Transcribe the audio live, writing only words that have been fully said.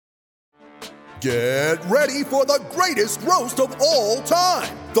Get ready for the greatest roast of all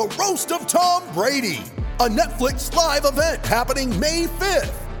time, the Roast of Tom Brady, a Netflix live event happening May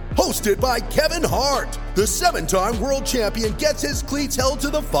 5th. Hosted by Kevin Hart, the 7-time world champion gets his cleats held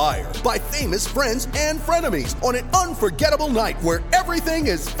to the fire by famous friends and frenemies on an unforgettable night where everything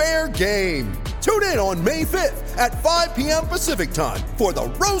is fair game. Tune in on May 5th at 5 p.m. Pacific time for the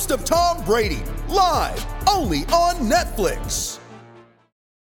Roast of Tom Brady, live only on Netflix.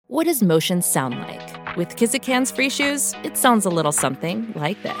 What does motion sound like? With Kizikans free shoes, it sounds a little something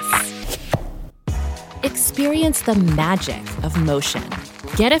like this. Experience the magic of motion.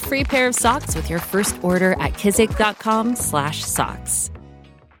 Get a free pair of socks with your first order at kizik.com/socks.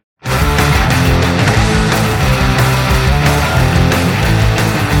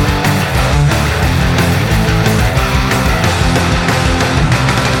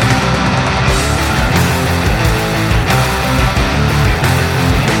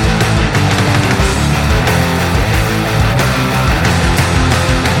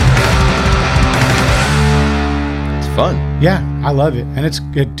 Fun. Yeah, I love it. And it's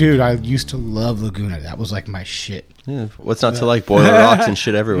good. Dude, I used to love Laguna. That was like my shit. Yeah, what's not to like? Boiler rocks and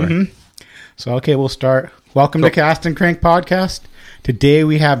shit everywhere. Mm-hmm. So, okay, we'll start. Welcome to Cast and Crank Podcast. Today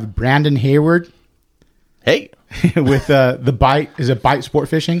we have Brandon Hayward. Hey. With the Bite. Is it Bite Sport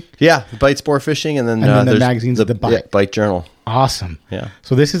Fishing? Yeah, Bite Sport Fishing. And then the magazine's the Bite. Yeah, Bite Journal. Awesome. Yeah.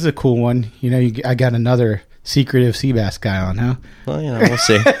 So this is a cool one. You know, I got another secretive sea bass guy on, huh? Well, you know, we'll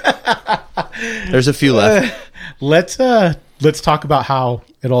see. There's a few left. Let's talk about how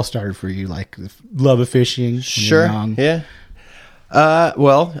it all started for you, like love of fishing. Sure. Yeah.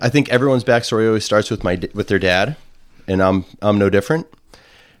 Well, I think everyone's backstory always starts with their dad, and I'm no different.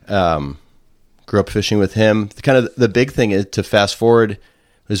 Grew up fishing with him. The big thing is to fast forward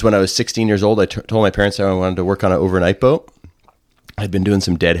is when I was 16 years old. I told my parents that I wanted to work on an overnight boat. I'd been doing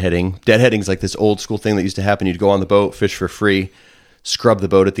some deadheading. Deadheading is like this old school thing that used to happen. You'd go on the boat, fish for free, scrub the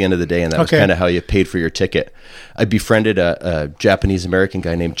boat at the end of the day, and that was kind of how you paid for your ticket. I befriended a Japanese-American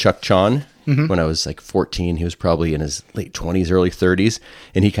guy named Chuck Chon when I was like 14. He was probably in his late 20s, early 30s,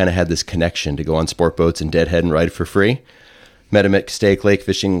 and he kind of had this connection to go on sport boats and deadhead and ride for free. Met him at Castaic Lake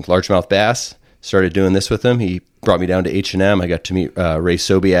fishing largemouth bass. Started doing this with him. He brought me down to H&M. I got to meet Ray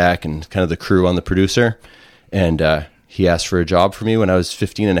Sobiak and kind of the crew on the producer, and he asked for a job for me when I was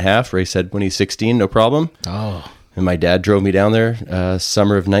 15 and a half. Ray said, when he's 16, no problem. Oh. And my dad drove me down there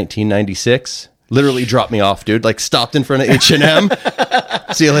summer of 1996. Literally dropped me off, dude. Like stopped in front of H&M.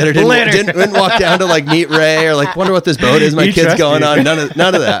 See you later. Didn't walk down to like meet Ray or like wonder what this boat is my kid's going on. None of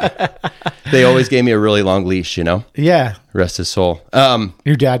that. They always gave me a really long leash, you know? Yeah. Rest his soul.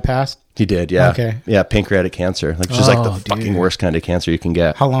 Your dad passed? He did, yeah. Okay. Yeah, pancreatic cancer. Like just like the fucking worst kind of cancer you can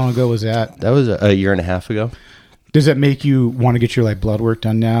get. How long ago was that? That was a year and a half ago. Does that make you want to get your like blood work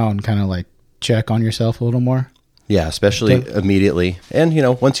done now and kind of like check on yourself a little more? Yeah, especially immediately. And, you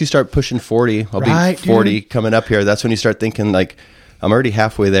know, once you start pushing 40, I'll be 40 coming up here. That's when you start thinking, like, I'm already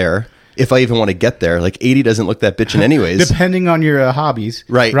halfway there. If I even want to get there, like 80 doesn't look that bitchin' anyways. Depending on your hobbies.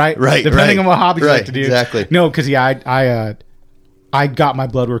 Right. Depending on what hobbies you like to do. Exactly. No, because, I got my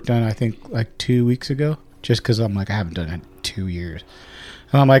blood work done, I think, like 2 weeks ago. Just because I'm like, I haven't done it in 2 years.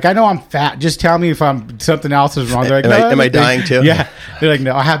 And I'm like, I know I'm fat. Just tell me if something else is wrong. They're like, am I dying too? Yeah. They're like,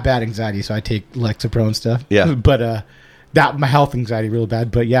 no, I have bad anxiety, so I take Lexapro and stuff. Yeah. But my health anxiety real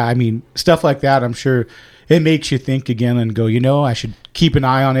bad. But yeah, I mean, stuff like that, I'm sure it makes you think again and go, you know, I should keep an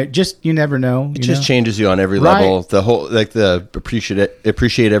eye on it. Just, you never know. It just changes you on every level. The whole, like the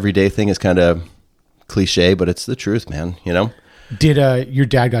appreciate everyday thing is kind of cliche, but it's the truth, man, you know? Did your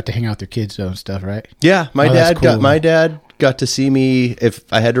dad got to hang out with their kids though and stuff, right? Yeah, my dad got to see me. If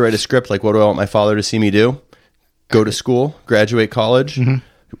I had to write a script, like what do I want my father to see me do? Go to school, graduate college, you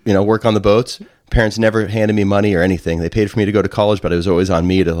know, work on the boats. Parents never handed me money or anything. They paid for me to go to college, but it was always on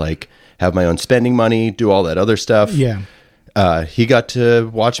me to like have my own spending money, do all that other stuff. Yeah. He got to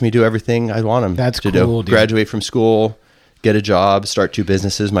watch me do everything I want him to do. Dude. Graduate from school, get a job, start 2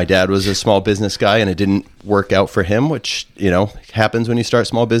 businesses. My dad was a small business guy and it didn't work out for him, which, you know, happens when you start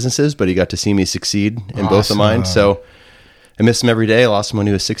small businesses, but he got to see me succeed in both of mine. So I miss him every day. I lost him when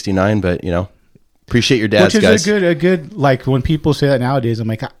he was 69, but, you know, appreciate your dads, guys. Which is a good, like when people say that nowadays, I'm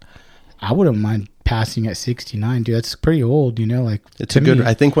like, I wouldn't mind passing at 69, dude. That's pretty old, you know, like it's a good,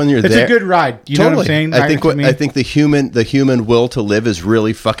 I think when you're there, it's a good ride. You know what I'm saying? I think the human will to live is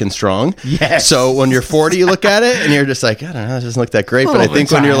really fucking strong. Yes. So when you're 40, you look at it and you're just like, I don't know, it doesn't look that great. But I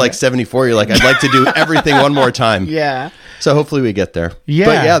think when you're like 74, you're like, I'd like to do everything one more time. Yeah. So hopefully we get there. Yeah.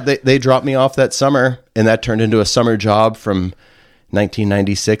 But yeah, they dropped me off that summer and that turned into a summer job from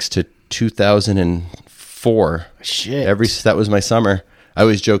 1996 to 2004. Shit. That was my summer. I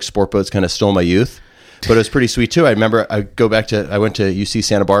always joke sport boats kind of stole my youth, but it was pretty sweet too. I remember I went to UC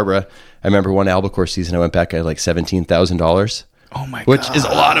Santa Barbara. I remember one albacore season I went back at like $17,000. Oh my god. Which is a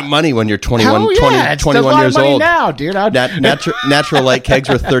lot of money when you're 21 it's 21 a lot years of money old. now, dude. Natural light kegs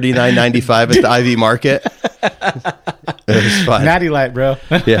were $39.95 at the Ivy Market. It was fun. Natty Light, bro.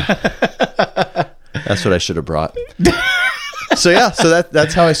 Yeah. That's what I should have brought. So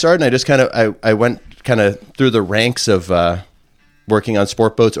that's how I started. And I just kind of I went kind of through the ranks of working on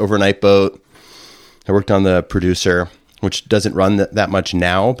sport boats, overnight boat. I worked on the Producer, which doesn't run that much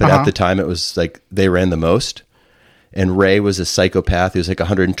now, but at the time it was like they ran the most. And Ray was a psychopath. He was like a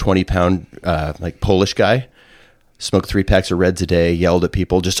 120-pound like Polish guy. Smoked 3 packs of Reds a day, yelled at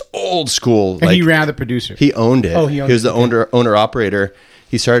people, just old school. And he ran the Producer. He owned it. Oh, he was the owner-operator.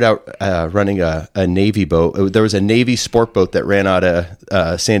 He started out running a Navy boat. There was a Navy sport boat that ran out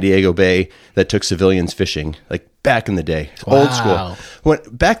of San Diego Bay that took civilians fishing, like back in the day. Wow. Old school.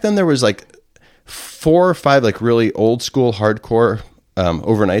 Back then there was like 4 or 5 like really old school hardcore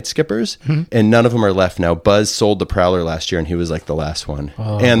overnight skippers, and none of them are left now. Buzz sold the Prowler last year, and he was like the last one,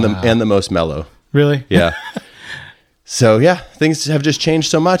 and the most mellow. Really? Yeah. So yeah, things have just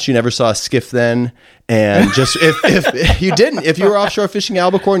changed so much. You never saw a skiff then, and just if you were offshore fishing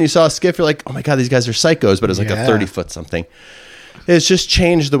albacore and you saw a skiff, you're like, oh my god, these guys are psychos. But it's like a 30-foot something. It's just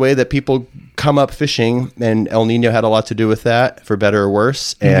changed the way that people come up fishing, and El Nino had a lot to do with that, for better or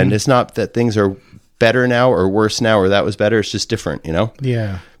worse. And it's not that things are better now or worse now or that was better. It's just different, you know?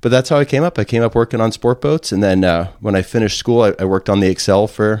 Yeah. But that's how I came up. I came up working on sport boats. And then when I finished school, I worked on the Excel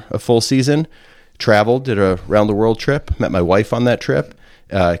for a full season, traveled, did a round the world trip, met my wife on that trip,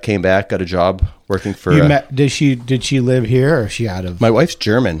 came back, got a job working for... Did she live here or is she out of... My wife's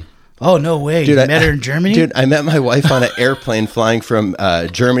German. Oh, no way. Dude, you met her in Germany? Dude, I met my wife on an airplane flying from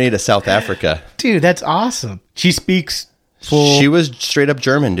Germany to South Africa. Dude, that's awesome. She speaks... She was straight up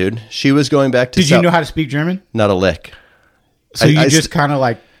German, dude. She was going back to... Did you know how to speak German? Not a lick. So you just kind of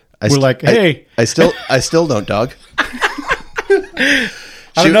like... We're like, hey. I still don't, dog. I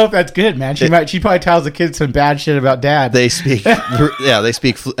don't know if that's good, man. She probably tells the kids some bad shit about dad. They speak...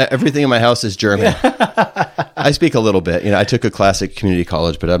 everything in my house is German. I speak a little bit. You know, I took a class at community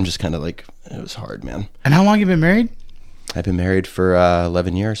college, but I'm just kind of like... It was hard, man. And how long have you been married? I've been married for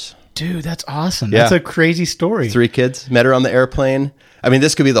 11 years. Dude, that's awesome. Yeah. That's a crazy story. 3 kids. Met her on the airplane. I mean,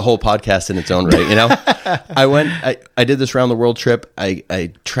 this could be the whole podcast in its own right, you know? I did this round the world trip.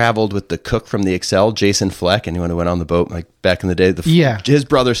 I traveled with the cook from the Excel, Jason Fleck, anyone who went on the boat like back in the day. His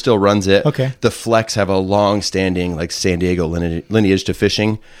brother still runs it. Okay. The Flecks have a long-standing like San Diego lineage to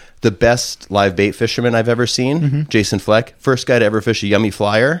fishing. The best live bait fisherman I've ever seen, Jason Fleck. First guy to ever fish a Yummy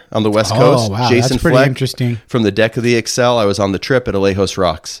Flyer on the West Coast. Wow, Jason that's pretty Fleck. Interesting. From the deck of the Excel, I was on the trip at Alejos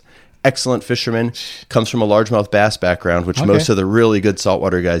Rocks. Excellent fisherman, comes from a largemouth bass background, which most of the really good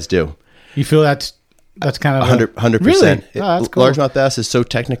saltwater guys do. You feel that's kind of 100%. Really? Oh, that's cool. Largemouth bass is so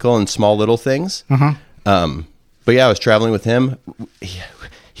technical in small little things. But yeah, I was traveling with him.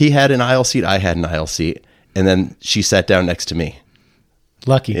 He had an aisle seat. I had an aisle seat. And then she sat down next to me.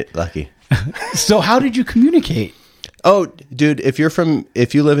 Lucky. Lucky. So how did you communicate? Oh, dude, if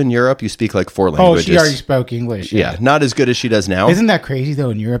you live in Europe, you speak like 4 languages. Oh, she already spoke English. Yeah, not as good as she does now. Isn't that crazy,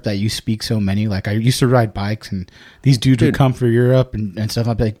 though, in Europe that you speak so many? Like, I used to ride bikes, and these dudes would come for Europe and stuff.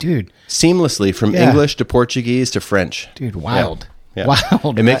 I'd be like, dude. Seamlessly, from English to Portuguese to French. Dude, wild. Yeah.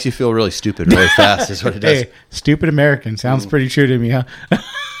 Wild. It makes you feel really stupid really fast is what it does. Hey, stupid American. Sounds pretty true to me, huh?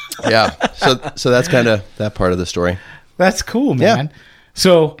 Yeah. So that's kind of that part of the story. That's cool, man. Yeah.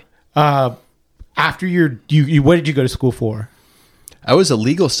 So, after you what did you go to school for? I was a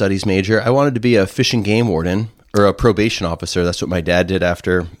legal studies major. I wanted to be a fish and game warden or a probation officer. That's what my dad did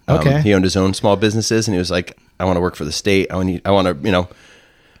after he owned his own small businesses, and he was like, I want to work for the state. I want to,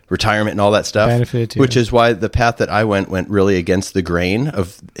 retirement and all that stuff. Benefit, which is why the path that I went really against the grain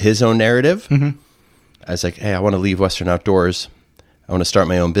of his own narrative. I was like, hey, I want to leave Western Outdoors. I want to start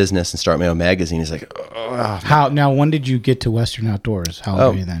my own business and start my own magazine. He's like, when did you get to Western Outdoors? How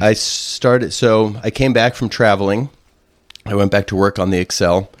old were you then? I came back from traveling. I went back to work on the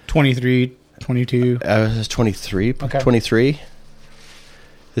Excel. 23, 22. I was 23. Okay. 23.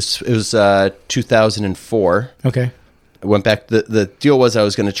 It was 2004. Okay. I went back. The deal was I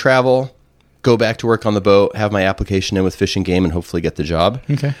was going to travel, go back to work on the boat, have my application in with Fish and Game, and hopefully get the job.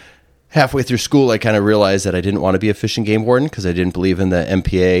 Okay. Halfway through school, I kind of realized that I didn't want to be a fish and game warden because I didn't believe in the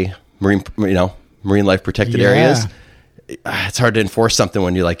MPA, marine life protected areas. It's hard to enforce something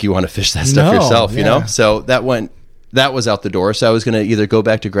when you want to fish that stuff yourself, you know? So that was out the door. So I was going to either go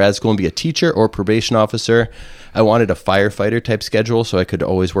back to grad school and be a teacher or probation officer. I wanted a firefighter type schedule so I could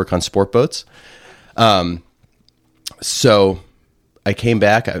always work on sport boats. So I came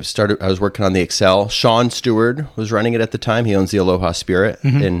back. I was working on the Excel. Sean Stewart was running it at the time. He owns the Aloha Spirit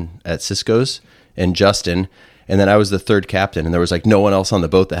at Cisco's, and Justin. And then I was the third captain, and there was like no one else on the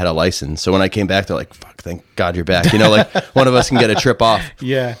boat that had a license. So when I came back, they're like, "Fuck, thank God you're back." You know, like one of us can get a trip off.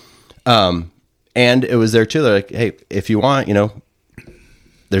 Yeah. And it was there too. They're like, "Hey, if you want, you know,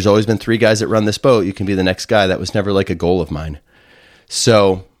 there's always been 3 guys that run this boat. You can be the next guy." That was never like a goal of mine.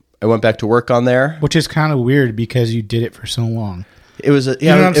 So I went back to work on there. Which is kind of weird because you did it for so long. It was a, You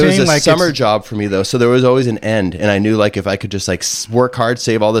know what I'm it was saying? a Like, summer job for me though. So there was always an end. And I knew like if I could just like work hard,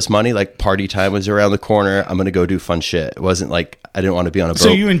 save all this money, like party time was around the corner. I'm going to go do fun shit. It wasn't like I didn't want to be on a boat. So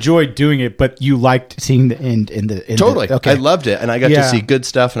you enjoyed doing it, but you liked seeing the end in the Totally. okay. I loved it. And I got to see good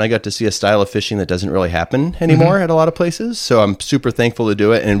stuff, and I got to see a style of fishing that doesn't really happen anymore at a lot of places. So I'm super thankful to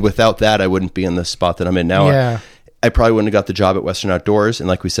do it. And without that, I wouldn't be in the spot that I'm in now. Yeah. I probably wouldn't have got the job at Western Outdoors. And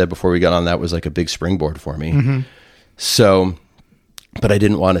like we said before we got on, that was like a big springboard for me. So, but I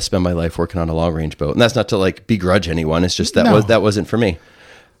didn't want to spend my life working on a long range boat. And that's not to like begrudge anyone. It's just that wasn't for me.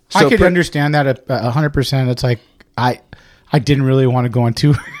 So I could understand that 100%. It's like I didn't really want to go on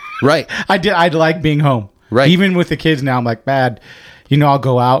tour. Right. I'd like being home. Right. Even with the kids now, I'm like, bad. You know, I'll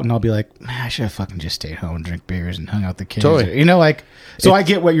go out and I'll be like, man, I should have fucking just stayed home and drink beers and hung out with the kids. Totally. You know, like, so I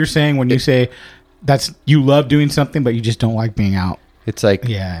get what you're saying when you say you love doing something, but you just don't like being out. It's like,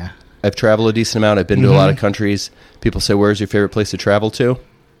 Yeah. I've traveled a decent amount. I've been to a lot of countries. People say, "Where's your favorite place to travel to?"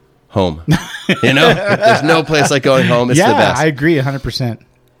 Home. You know, there's no place like going home. It's the best. I agree 100%.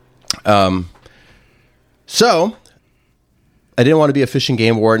 So I didn't want to be a fishing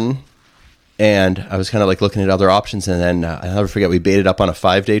game warden, and I was kind of like looking at other options. And then I'll never forget, we baited up on a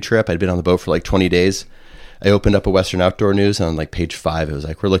 5-day trip. I'd been on the boat for like 20 days. I opened up a Western Outdoor News, and on like page 5, it was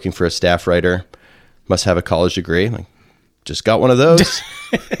like, "We're looking for a staff writer. Must have a college degree." I'm like, just got one of those.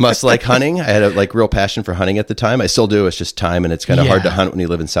 Must like hunting. I had a like real passion for hunting at the time. I still do. It's just time, and it's kind of hard to hunt when you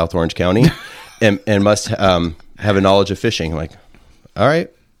live in South Orange County. and must have a knowledge of fishing. I'm like, all right,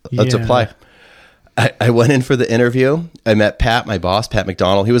 let's apply. I went in for the interview. I met Pat, my boss, Pat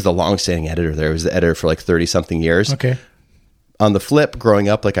McDonald. He was the long-standing editor there. He was the editor for like 30-something years. Okay. On the flip, growing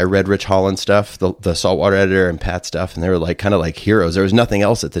up, like I read Rich Holland stuff, the saltwater editor, and Pat stuff, and they were like kind of like heroes. There was nothing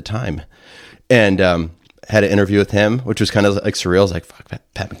else at the time. And had an interview with him, which was kind of like surreal. I was like, fuck,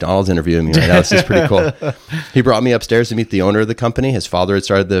 Pat McDonald's interviewing me right now. This is pretty cool. He brought me upstairs to meet the owner of the company. His father had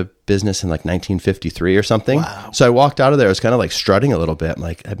started the business in like 1953 or something. Wow. So I walked out of there. I was kind of like strutting a little bit. I'm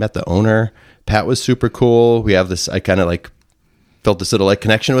like, I met the owner. Pat was super cool. We have this, I kind of like felt this little like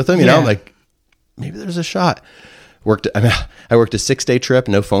connection with him, you know, like maybe there's a shot. I worked a 6-day trip,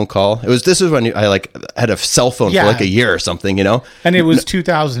 no phone call. This was when I like had a cell phone for like a year or something, you know? And it was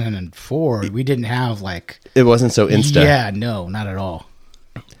 2004. We didn't have like... It wasn't so instant. Yeah, no, not at all.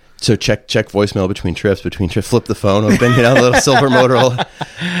 So check voicemail between trips, flip the phone open, you know, a little silver Motorola.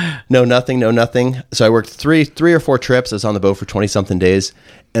 No, nothing. So I worked three or four trips. I was on the boat for 20 something days,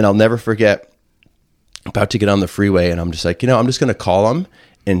 and I'll never forget about to get on the freeway. And I'm just like, you know, I'm just going to call them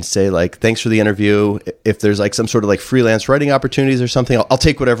and say like, thanks for the interview. If there's like some sort of like freelance writing opportunities or something, I'll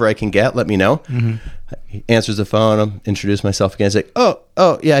take whatever I can get. Let me know. Mm-hmm. He answers the phone. I'll introduce myself again. He's like,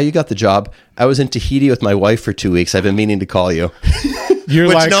 oh yeah, you got the job. I was in Tahiti with my wife for 2 weeks. I've been meaning to call you. You're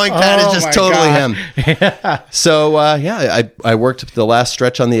Which like, knowing Pat is just totally God. him. Yeah. So I worked the last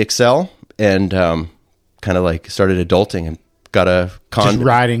stretch on the Excel and kind of like started adulting and got a Just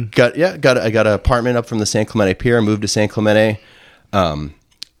riding. I got an apartment up from the San Clemente Pier. I moved to San Clemente.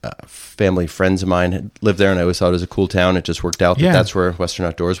 Family friends of mine had lived there, and I always thought it was a cool town. It just worked out that that's where Western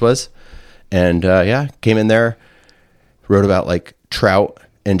Outdoors was. And came in there, wrote about like trout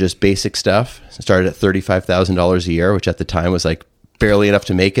and just basic stuff. Started at $35,000 a year, which at the time was like barely enough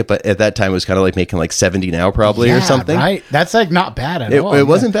to make it, but at that time it was kind of like making like 70 now probably or something. Right. That's like not bad at all. It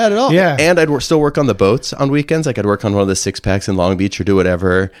wasn't bad at all. Yeah. And I'd still work on the boats on weekends. Like I'd work on one of the 6-packs in Long Beach or do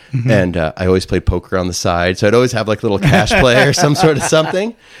whatever. Mm-hmm. And I always played poker on the side. So I'd always have like little cash play or some sort of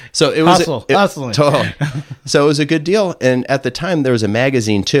something. So it was hustling. Totally. So it was a good deal. And at the time there was a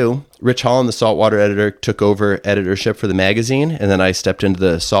magazine too. Rich Holland, the saltwater editor, took over editorship for the magazine. And then I stepped into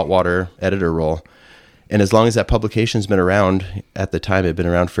the saltwater editor role. And as long as that publication's been around, at the time it had been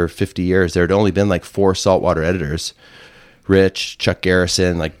around for 50 years, there had only been like 4 saltwater editors. Rich, Chuck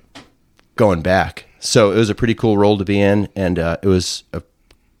Garrison, like going back. So it was a pretty cool role to be in. And it was a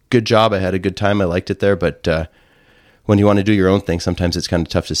good job. I had a good time. I liked it there. But when you want to do your own thing, sometimes it's kind of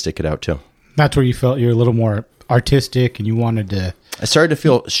tough to stick it out too. That's where you felt you're a little more artistic and you wanted to... I started to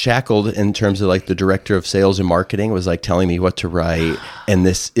feel shackled in terms of like the director of sales and marketing was like telling me what to write and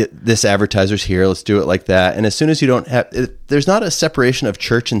this advertiser's here, let's do it like that. And as soon as you don't have, there's not a separation of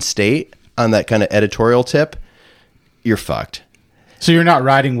church and state on that kind of editorial tip, you're fucked. So you're not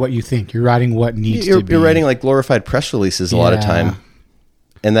writing what you think. You're writing what needs to be. You're writing like glorified press releases a lot of Yeah. time.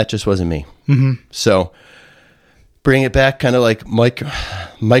 And that just wasn't me. Mm-hmm. So bring it back kind of like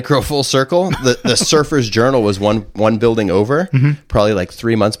micro full circle. The Surfer's Journal was one building over, probably like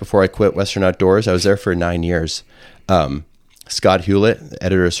 3 months before I quit Western Outdoors. I was there for 9 years. Scott Hewlett,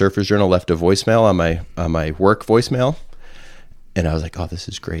 editor of Surfer's Journal, left a voicemail on my work voicemail. And I was like, oh, this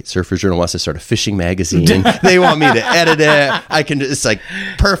is great. Surfer's Journal wants to start a fishing magazine. They want me to edit it. It's like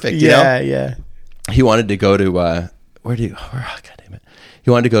perfect, you know? Yeah. He wanted to go to, God damn it. He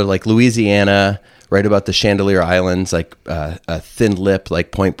wanted to go to like Louisiana, write about the Chandelier Islands, like a thin lip,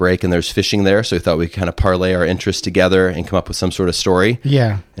 like Point Break, and there's fishing there. So we thought we'd kind of parlay our interests together and come up with some sort of story.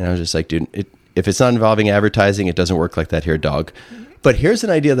 Yeah. And I was just like, dude, if it's not involving advertising, it doesn't work like that here, dog. But here's an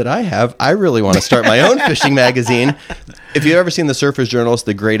idea that I have. I really want to start my own fishing magazine. If you've ever seen the Surfer's Journal, it's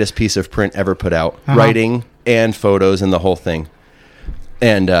the greatest piece of print ever put out. Writing and photos and the whole thing.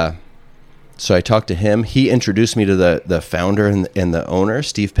 And so I talked to him. He introduced me to the founder and the owner,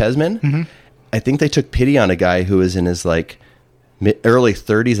 Steve Pesman. I think they took pity on a guy who was in his like early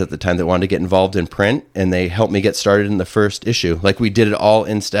 30s at the time that wanted to get involved in print, and they helped me get started in the first issue. Like we did it all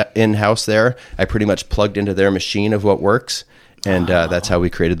in-house there. I pretty much plugged into their machine of what works, and that's how we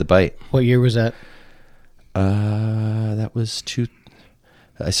created The Bite. What year was that? That was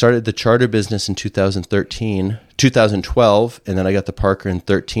I started the charter business in 2012, and then I got the Parker in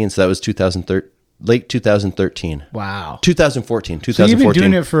 13. So that was late 2013. Wow. 2014. So you've been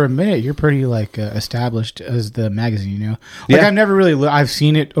doing it for a minute. You're pretty like established as the magazine, you know? Like I've never really, I've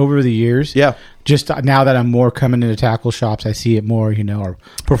seen it over the years. Yeah. Just now that I'm more coming into tackle shops, I see it more, you know, or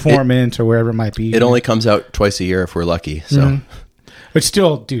Performance or wherever it might be. It only comes out twice a year if we're lucky. So, But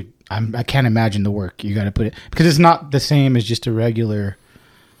still, dude, I can't imagine the work you got to put it, because it's not the same as just a regular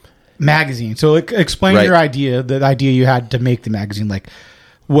magazine. So explain your idea, the idea you had to make the magazine. Like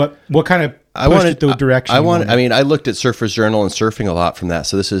what kind of pushed it the direction? I looked at Surfer's Journal and surfing a lot from that.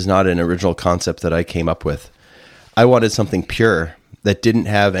 So this is not an original concept that I came up with. I wanted something pure that didn't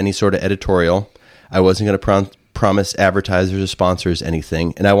have any sort of editorial. I wasn't going to promise advertisers or sponsors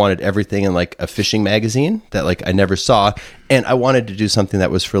anything. And I wanted everything in like a fishing magazine that like I never saw. And I wanted to do something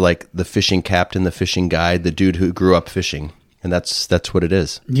that was for like the fishing captain, the fishing guide, the dude who grew up fishing. And that's what it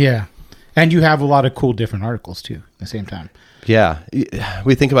is. Yeah. And you have a lot of cool different articles too at the same time. Yeah.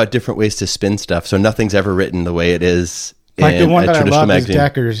 We think about different ways to spin stuff. So nothing's ever written the way it is like in the one a that I traditional love magazine. Is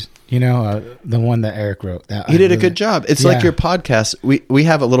Decker's, you know, the one that Eric wrote. He did a good job. It's like your podcast. We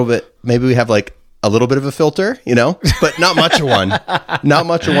have a little bit, maybe we have like a little bit of a filter, you know, but not much of one. Not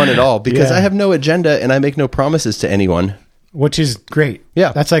much of one at all, because I have no agenda and I make no promises to anyone. Which is great.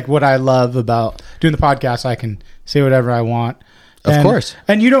 Yeah. That's like what I love about doing the podcast. I can say whatever I want. Of course.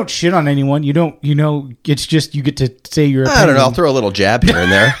 And you don't shit on anyone. You don't, you know, it's just you get to say your opinion. I don't know. I'll throw a little jab here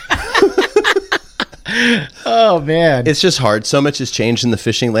and there. Oh, man. It's just hard. So much has changed in the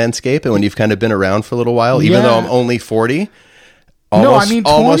fishing landscape. And when you've kind of been around for a little while, even though I'm only 40,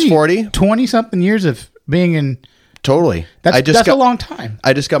 almost 40. 20-something years of being in... Totally. That's a long time.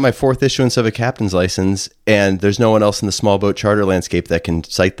 I just got my 4th issuance of a captain's license, and there's no one else in the small boat charter landscape that can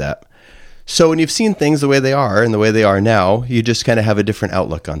cite that. So when you've seen things the way they are and the way they are now, you just kind of have a different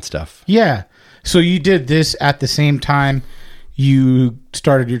outlook on stuff. Yeah. So you did this at the same time you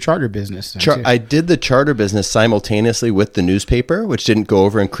started your charter business. I did the charter business simultaneously with the newspaper, which didn't go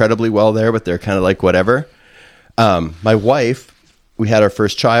over incredibly well there, but they're kind of like whatever. My wife, we had our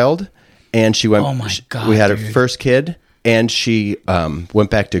first child, and she went. Oh my God! We had her first kid, and she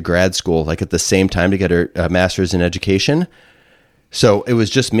went back to grad school like at the same time to get her master's in education. So it was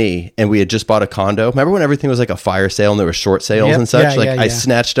just me, and we had just bought a condo. Remember when everything was like a fire sale and there were short sales and such? I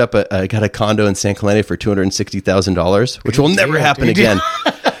snatched up I got a condo in San Clemente for $260,000, which will never happen again.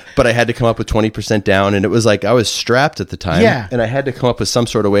 But I had to come up with 20% down, and it was like I was strapped at the time. Yeah. And I had to come up with some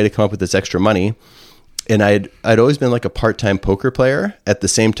sort of way to come up with this extra money. And I'd always been like a part-time poker player. At the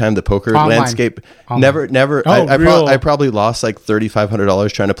same time, the poker landscape never. I probably lost like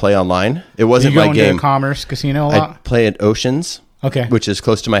 $3,500 trying to play online. It wasn't my game. To Commerce Casino a lot? I play at Oceans. Okay. Which is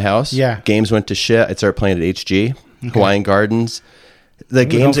close to my house. Yeah. Games went to shit. I started playing at HG, Hawaiian Gardens. The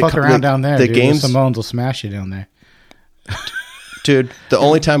games don't fuck around down there. The games, Simone's will smash you down there. Dude, the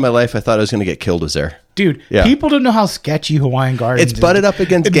only time in my life I thought I was going to get killed was there. Dude, people don't know how sketchy Hawaiian Gardens is. It's butted up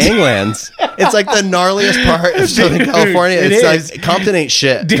against ganglands. It's like the gnarliest part of Southern California. It's like Compton ain't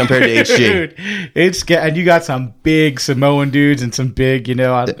shit compared to HG. Dude, and you got some big Samoan dudes and some big, you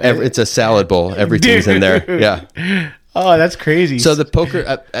know. It's a salad bowl. Everything's in there. Yeah. Oh, that's crazy. So the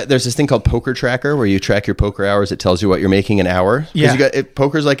poker, there's this thing called Poker Tracker where you track your poker hours. It tells you what you're making an hour. Yeah.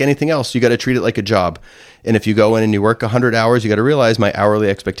 Poker's like anything else. You got to treat it like a job. And if you go in and you work 100 hours, you got to realize my hourly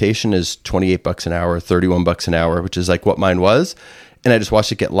expectation is $28 an hour, $31 an hour, which is like what mine was. And I just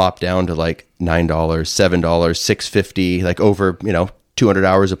watched it get lopped down to like $9, $7, $6.50, like over, 200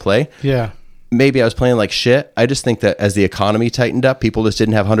 hours of play. Yeah. Maybe I was playing like shit. I just think that as the economy tightened up, people just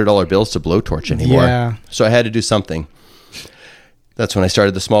didn't have $100 bills to blowtorch anymore. Yeah. So I had to do something. That's when I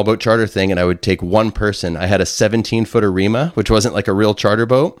started the small boat charter thing, and I would take one person. I had a 17-footer Rima, which wasn't like a real charter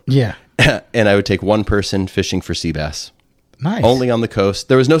boat. Yeah. And I would take one person fishing for sea bass. Nice. Only on the coast.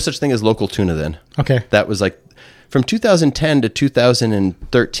 There was no such thing as local tuna then. Okay. That was like from 2010 to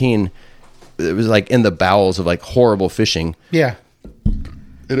 2013, it was like in the bowels of like horrible fishing. Yeah.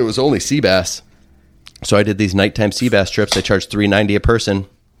 And it was only sea bass. So I did these nighttime sea bass trips. I charged $3.90 a person.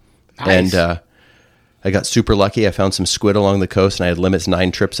 Nice. And I got super lucky. I found some squid along the coast, and I had limits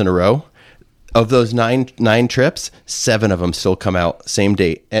 9 trips in a row. Of those nine trips, 7 of them still come out same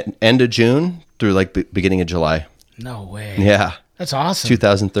date, at end of June through like beginning of July. No way. Yeah. That's awesome.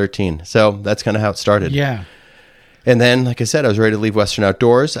 2013. So that's kind of how it started. Yeah. And then, like I said, I was ready to leave Western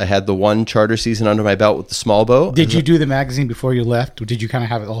Outdoors. I had the one charter season under my belt with the small boat. Did you do the magazine before you left? Or did you kind of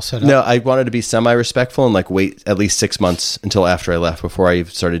have it all set up? No, I wanted to be semi-respectful and like wait at least 6 months until after I left before I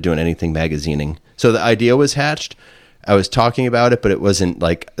started doing anything magazining. So the idea was hatched. I was talking about it, but it wasn't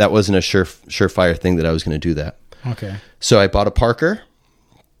like, that wasn't a surefire thing that I was going to do that. Okay. So I bought a Parker.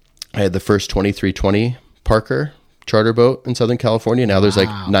 I had the first 2320 Parker charter boat in Southern California. Now there's like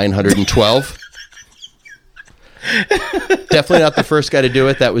 912. Definitely not the first guy to do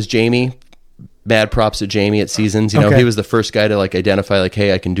it. That was Jamie. Mad props to Jamie at Seasons. You know, he was the first guy to like identify like,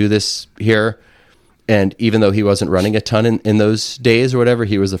 hey, I can do this here. And even though he wasn't running a ton in those days or whatever,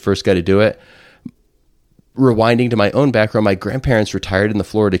 he was the first guy to do it. Rewinding to my own background, my grandparents retired in the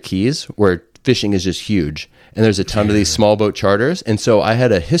Florida Keys where fishing is just huge. And there's a ton of these small boat charters. And so I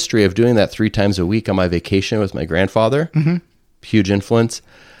had a history of doing that 3 times a week on my vacation with my grandfather. Mm-hmm. Huge influence.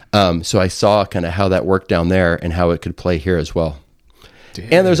 So I saw kind of how that worked down there and how it could play here as well.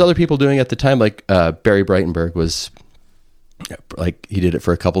 Dude. And there's other people doing it at the time, like Barry Breitenberg was, like he did it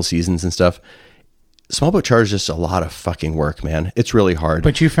for a couple seasons and stuff. Small boat charter is just a lot of fucking work, man. It's really hard.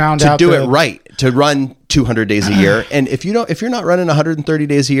 But you found to out do it right, to run 200 days a year. And if you're not running 130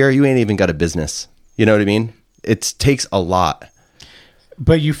 days a year, you ain't even got a business. You know what I mean? It takes a lot.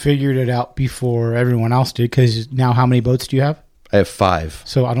 But you figured it out before everyone else did, because now how many boats do you have? I have 5.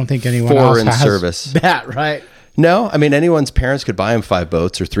 So I don't think anyone 4 else in has service. That, right? No, I mean, anyone's parents could buy them 5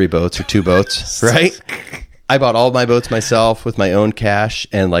 boats or 3 boats or 2 boats, right? I bought all my boats myself with my own cash,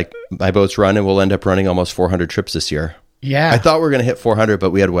 and like my boats run, and we'll end up running almost 400 trips this year. Yeah. I thought we were going to hit 400,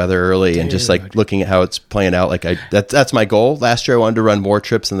 but we had weather early. Dude. And just like looking at how it's playing out, like that's my goal. Last year I wanted to run more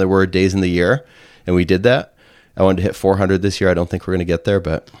trips than there were days in the year, and we did that. I wanted to hit 400 this year. I don't think we're going to get there,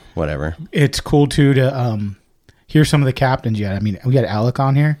 but whatever. It's cool too to hear some of the captains you had. I mean, we had Alec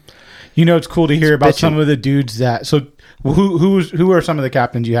on here. You know, it's cool to hear about some of the dudes that. So, who are some of the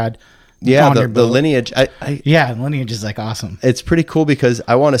captains you had? Yeah, the lineage. Yeah, lineage is like awesome. It's pretty cool because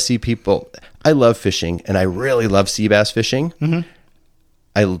I want to see people. I love fishing, and I really love sea bass fishing. Mm-hmm.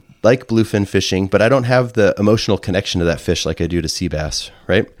 I like bluefin fishing, but I don't have the emotional connection to that fish like I do to sea bass,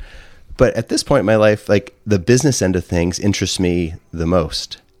 right? But at this point in my life, like the business end of things interests me the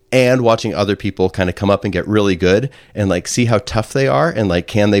most. And watching other people kind of come up and get really good and like see how tough they are and like,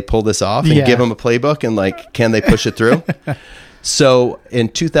 can they pull this off and give them a playbook and like, can they push it through? So in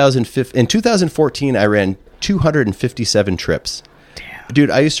 2014, I ran 257 trips. Damn.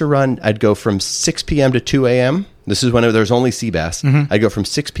 Dude, I used to run, I'd go from 6 p.m. to 2 a.m. This is when there was only sea bass. Mm-hmm. I'd go from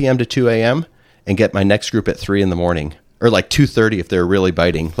 6 p.m. to 2 a.m. and get my next group at 3 in the morning. Or like 2:30 if they were really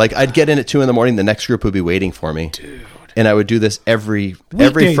biting. Like I'd get in at 2 in the morning, the next group would be waiting for me. Dude. And I would do this every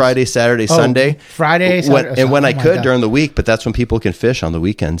Friday, Saturday, Sunday. Friday, Saturday. When I could during the week, but that's when people can fish on the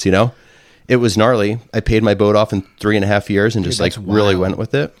weekends, you know? It was gnarly. I paid my boat off in 3.5 years and just like really went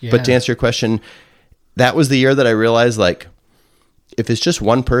with it. Yeah. But to answer your question, that was the year that I realized like, if it's just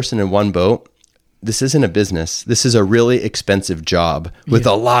one person in one boat, this isn't a business. This is a really expensive job with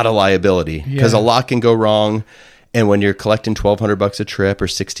a lot of liability because a lot can go wrong. And when you're collecting $1,200 a trip or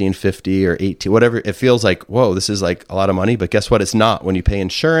 $1,650 or $18, whatever, it feels like, whoa, this is like a lot of money. But guess what? It's not. When you pay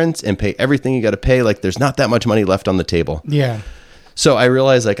insurance and pay everything you got to pay, like there's not that much money left on the table. Yeah. So I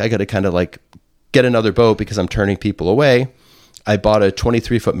realized like I got to kind of like get another boat because I'm turning people away. I bought a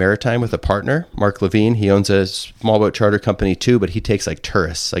 23-foot Maritime with a partner, Mark Levine. He owns a small boat charter company too, but he takes like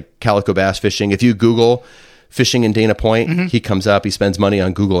tourists, like calico bass fishing. If you Google fishing in Dana Point. He comes up, he spends money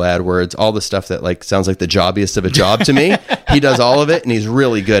on Google AdWords, all the stuff that like sounds like the jobbiest of a job to me. He does all of it, and he's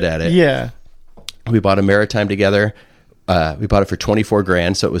really good at it. Yeah. We bought a Maritime together. We bought it for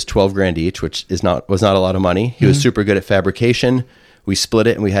 $24,000, so it was $12,000 each, which was not a lot of money. He was super good at fabrication. We split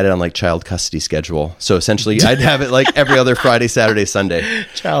it, and we had it on like child custody schedule. So essentially, I'd have it like every other Friday, Saturday, Sunday.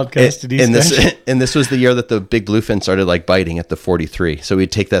 Child custody and schedule. This was the year that the big bluefin started like biting at the 43. So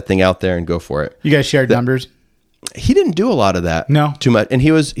we'd take that thing out there and go for it. You guys shared numbers? He didn't do a lot of that. No. Too much. And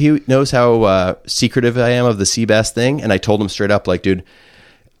he knows how secretive I am of the sea bass thing. And I told him straight up, like, dude,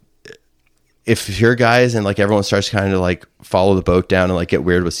 if your guys and like everyone starts kind of like follow the boat down and like get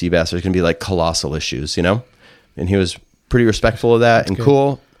weird with sea bass, there's going to be like colossal issues, you know? And he was pretty respectful of that. That's and good.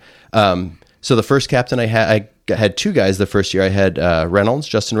 Cool. So the first captain I had two guys the first year. I had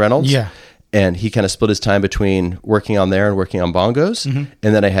Justin Reynolds. Yeah. And he kind of split his time between working on there and working on bongos. And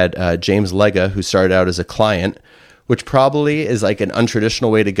then I had James Lega, who started out as a client, which probably is like an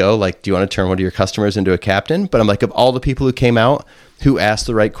untraditional way to go. Like, do you want to turn one of your customers into a captain? But I'm like, of all the people who came out, who asked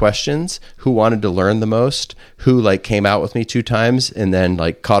the right questions, who wanted to learn the most, who like came out with me 2 times and then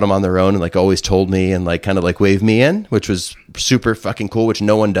like caught them on their own and like always told me and like kind of like waved me in, which was super fucking cool, which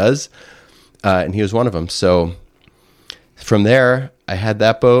no one does. And he was one of them. So from there, I had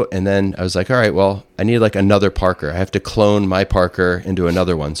that boat, and then I was like, all right, well, I need like another Parker. I have to clone my Parker into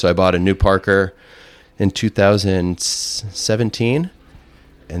another one. So I bought a new Parker in 2017.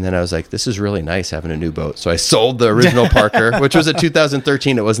 And then I was like, this is really nice having a new boat. So I sold the original Parker, which was a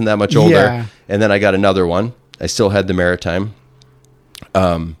 2013. It wasn't that much older. Yeah. And then I got another one. I still had the Maritime.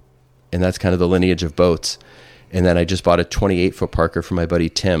 And that's kind of the lineage of boats. And then I just bought a 28-foot Parker for my buddy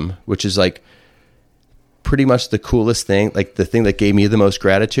Tim, which is like pretty much the coolest thing. Like the thing that gave me the most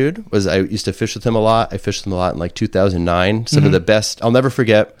gratitude was I used to fish with him a lot. I fished with him a lot in like 2009. Some of the best, I'll never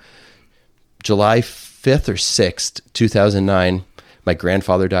forget, July 5th or 6th, 2009. My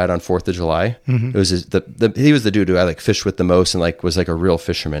grandfather died on 4th of July. It was he was the dude who I like fished with the most and like was like a real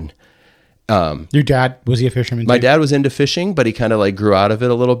fisherman. Your dad, was he a fisherman too? My dad was into fishing, but he kind of like grew out of it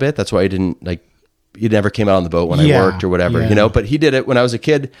a little bit. That's why he never came out on the boat when I worked or whatever, you know, but he did it when I was a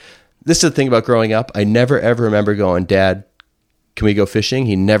kid. This is the thing about growing up. I never ever remember going, Dad, can we go fishing?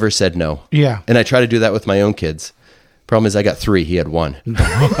 He never said no. Yeah. And I try to do that with my own kids. Problem is I got 3. He had 1.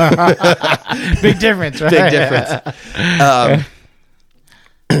 Big difference, right? Big difference.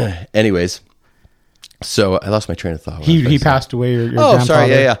 Anyways, so I lost my train of thought. He passed away. Your grandfather. Sorry.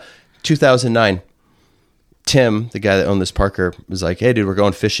 Yeah. 2009. Tim, the guy that owned this Parker, was like, hey, dude, we're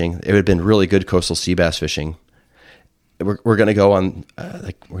going fishing. It would have been really good coastal sea bass fishing. We're going to go on,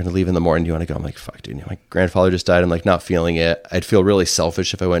 we're going to leave in the morning. Do you want to go? I'm like, fuck, dude. My grandfather just died. I'm like, not feeling it. I'd feel really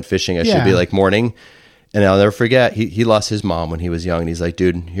selfish if I went fishing. I should be like morning. And I'll never forget, he lost his mom when he was young. And he's like,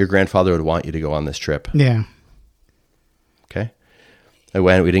 dude, your grandfather would want you to go on this trip. Yeah. Okay. I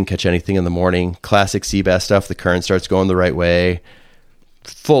went. We didn't catch anything in the morning. Classic sea bass stuff. The current starts going the right way.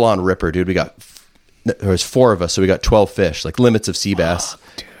 Full on ripper, dude. There was 4 of us, so we got 12 fish, like limits of sea bass.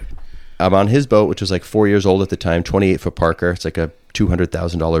 Dude. I'm on his boat, which was like 4 years old at the time, 28-foot Parker. It's like a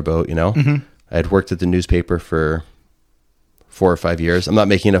 $200,000 boat, you know? I had worked at the newspaper for 4 or 5 years. I'm not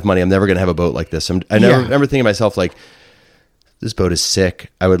making enough money. I'm never going to have a boat like this. I remember thinking to myself, like, this boat is sick.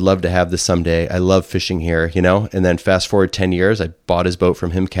 I would love to have this someday. I love fishing here, you know? And then fast forward 10 years, I bought his boat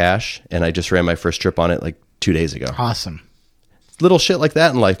from him cash, and I just ran my first trip on it like 2 days ago. Awesome. Little shit like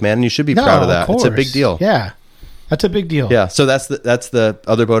that in life, man. And you should be proud of that. It's a big deal. Yeah. That's a big deal. Yeah. So that's the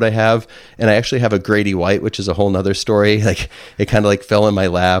other boat I have. And I actually have a Grady White, which is a whole nother story. Like it kind of like fell in my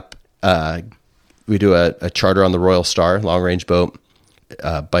lap. We do a charter on the Royal Star, long range boat.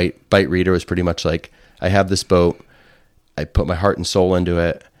 Bite Reader was pretty much like, I have this boat. I put my heart and soul into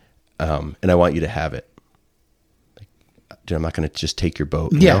it. And I want you to have it. Like, dude, I'm not going to just take your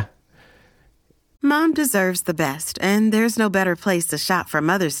boat. You know? Mom deserves the best, and there's no better place to shop for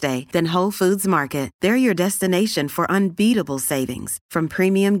Mother's Day than Whole Foods Market. They're your destination for unbeatable savings, from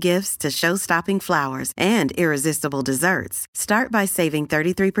premium gifts to show-stopping flowers and irresistible desserts. Start by saving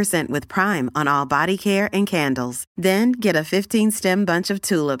 33% with Prime on all body care and candles. Then get a 15-stem bunch of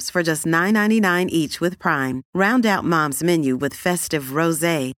tulips for just $9.99 each with Prime. Round out Mom's menu with festive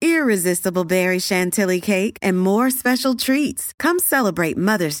rosé, irresistible berry chantilly cake, and more special treats. Come celebrate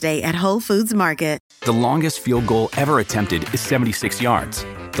Mother's Day at Whole Foods Market. The longest field goal ever attempted is 76 yards.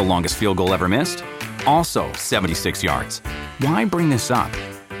 The longest field goal ever missed? Also 76 yards. Why bring this up?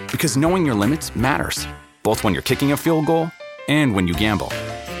 Because knowing your limits matters, both when you're kicking a field goal and when you gamble.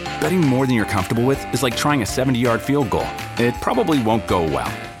 Betting more than you're comfortable with is like trying a 70-yard field goal. It probably won't go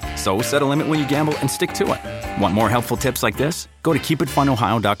well. So set a limit when you gamble and stick to it. Want more helpful tips like this? Go to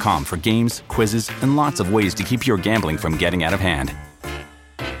keepitfunohio.com for games, quizzes, and lots of ways to keep your gambling from getting out of hand.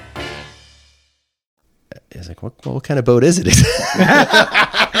 He's like, what kind of boat is it?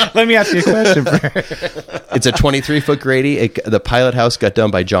 Let me ask you a question. It's a 23-foot Grady. The pilot house got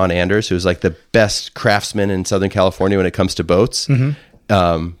done by John Anders, who's like the best craftsman in Southern California when it comes to boats.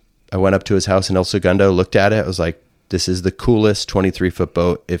 I went up to his house in El Segundo, looked at it. I was like, this is the coolest 23-foot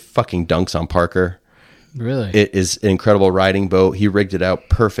boat. It fucking dunks on Parker. Really? It is an incredible riding boat. He rigged it out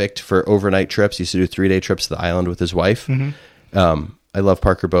perfect for overnight trips. He used to do 3-day trips to the island with his wife. I love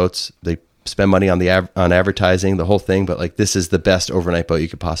Parker boats. They spend money on on advertising, the whole thing, but like this is the best overnight boat you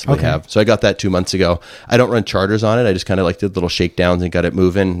could possibly have. So I got that 2 months ago. I don't run charters on it. I just kind of like did little shakedowns and got it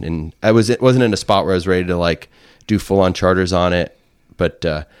moving. And it wasn't in a spot where I was ready to like do full on charters on it, but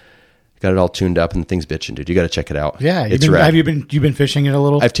got it all tuned up and the thing's bitching, dude. You got to check it out. Yeah, it's rad. Have you been fishing it a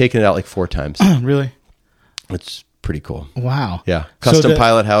little? I've taken it out like 4 times. Really? It's pretty cool. Wow. Yeah, custom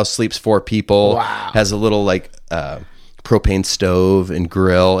pilot house, sleeps 4 people. Wow. Has a little like propane stove and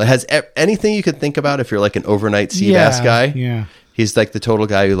grill. It has anything you could think about if you're like an overnight sea bass guy. Yeah. He's like the total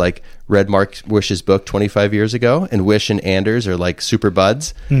guy who like read Mark Wish's book 25 years ago, and Wish and Anders are like super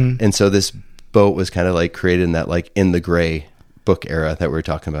buds. And so this boat was kind of like created in that like In the Gray book era that we were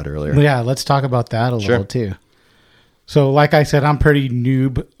talking about earlier. Yeah, let's talk about that a little too. So like I said, I'm pretty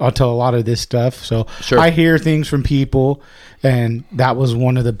noob onto a lot of this stuff. So I hear things from people, and that was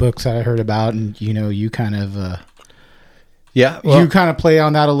one of the books that I heard about. And you know, you kind of you kind of play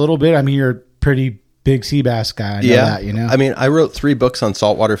on that a little bit. I mean, you're a pretty big sea bass guy. I know that, you know. I mean, I wrote 3 books on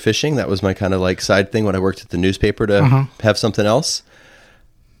saltwater fishing. That was my kind of like side thing when I worked at the newspaper to have something else.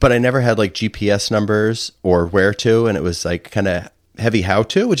 But I never had like GPS numbers or where to, and it was like kind of heavy how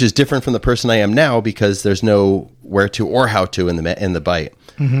to, which is different from the person I am now because there's no where to or how to in the bite.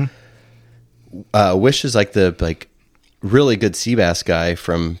 Wish is like the really good sea bass guy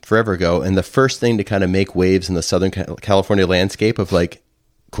from forever ago, and the first thing to kind of make waves in the Southern California landscape of like,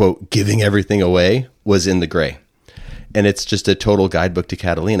 quote, giving everything away was In the Gray. And it's just a total guidebook to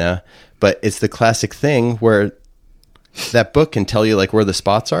Catalina, but it's the classic thing where that book can tell you like where the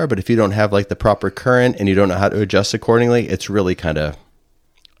spots are, but if you don't have like the proper current and you don't know how to adjust accordingly, it's really kind of,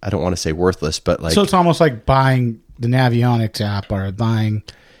 I don't want to say worthless, but like, so it's almost like buying the Navionics app or buying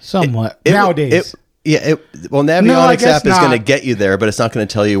somewhat nowadays. Navionics app is going to get you there, but it's not going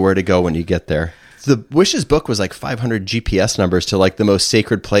to tell you where to go when you get there. The Wish's book was like 500 GPS numbers to like the most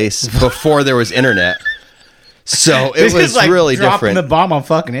sacred place before there was internet. So it was like really different. The bomb on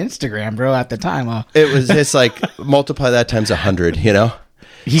fucking Instagram, bro. At the time, it's like multiply that times 100. You know,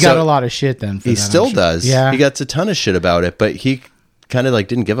 he got a lot of shit then. He still does. Yeah, he got a ton of shit about it, but he kind of like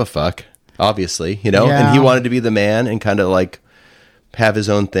didn't give a fuck. Obviously, you know, and he wanted to be the man and kind of like have his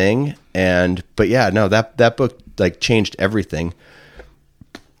own thing. But yeah, no, that book like changed everything.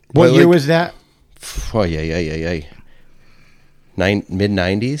 What year was that? Oh yeah.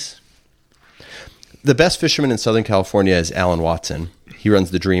 Mid-90s. The best fisherman in Southern California is Alan Watson. He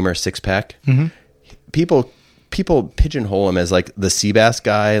runs the Dreamer 6-pack. People pigeonhole him as like the sea bass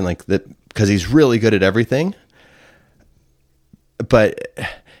guy, and like that because he's really good at everything. But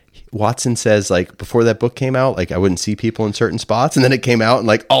Watson says like before that book came out, like I wouldn't see people in certain spots, and then it came out, and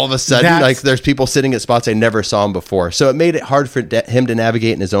like all of a sudden, like there's people sitting at spots I never saw him before. So it made it hard for him to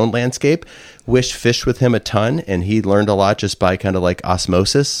navigate in his own landscape. Wish fished with him a ton, and he learned a lot just by kind of like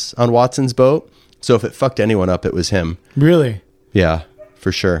osmosis on Watson's boat. So if it fucked anyone up, it was him. Really? Yeah,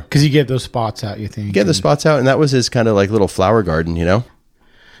 for sure. Because he gave those spots out, you think? He gave the spots out, and that was his kind of like little flower garden, you know?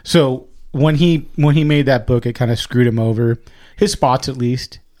 So when he made that book, it kind of screwed him over. His spots, at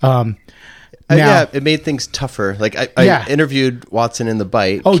least. Yeah, it made things tougher. Like I interviewed Watson in the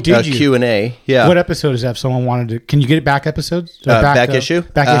Bite. Oh, did you? Q&A. Yeah. What episode is that? If someone wanted to, can you get it back episodes? Back issue?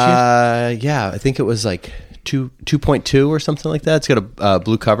 Back issue? Yeah, I think it was like 2.2 or something like that. It's got a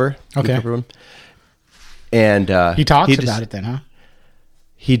blue cover. Okay. Blue cover one. And he talks about it then, huh?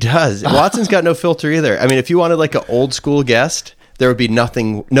 He does. Watson's got no filter either. I mean, if you wanted like an old school guest, there would be no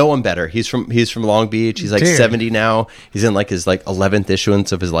one better. He's from Long Beach. He's like 70 now. He's in like his like 11th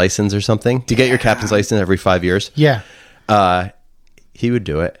issuance of his license or something. You get your captain's license every 5 years. Yeah. He would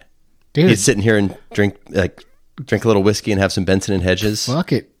do it. Dude. He'd sit in here and drink a little whiskey and have some Benson and Hedges.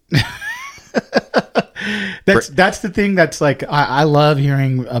 Fuck it. That's the thing that's like I love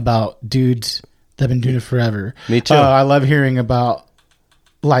hearing about dudes that have been doing it forever. Me too. I love hearing about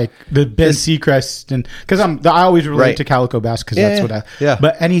like the best Seacrest, and because I always relate to Calico Bass because that's what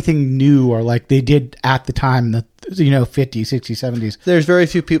but anything new or like they did at the time in the 50s, 60s, 70s. There's very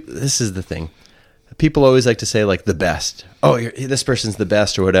few people. This is the thing. people always like to say like the best. Oh, this person's the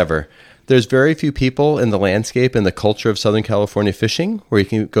best or whatever. There's very few people in the landscape and the culture of Southern California fishing where you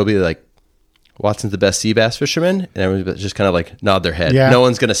can go be like, Watson's the best sea bass fisherman, and everyone just kind of like nod their head. Yeah. No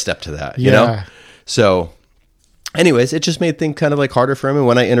one's going to step to that, you know? So anyways, it just made things kind of like harder for him. And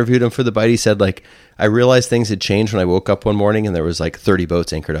when I interviewed him for the bite, he said like, I realized things had changed when I woke up one morning and there was like 30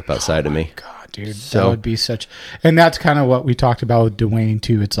 boats anchored up outside of me. God, dude, that would be such, and that's kind of what we talked about with Dwayne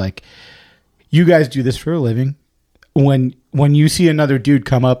too. It's like, you guys do this for a living. When you see another dude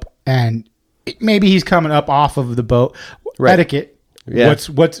come up and maybe he's coming up off of the boat, etiquette. Yeah.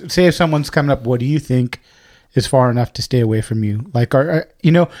 What's say if someone's coming up, what do you think is far enough to stay away from you? Like,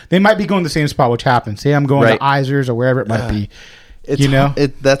 you know, they might be going the same spot, which happens. Say I'm going to Isers or wherever it might be.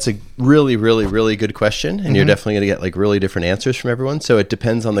 That's a really, really, really good question. And you're definitely going to get like really different answers from everyone. So it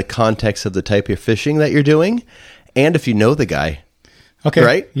depends on the context of the type of fishing that you're doing. And if you know the guy. Okay.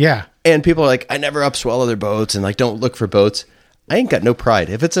 Right? Yeah. And people are like, I never upswell other boats and like, don't look for boats. I ain't got no pride.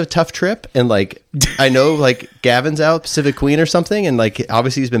 If it's a tough trip and like I know like Gavin's out, Pacific Queen or something, and like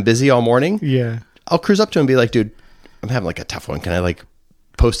obviously he's been busy all morning. Yeah. I'll cruise up to him and be like, dude, I'm having like a tough one. Can I like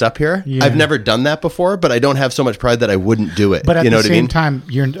post up here? Yeah. I've never done that before, but I don't have so much pride that I wouldn't do it. But at the same time,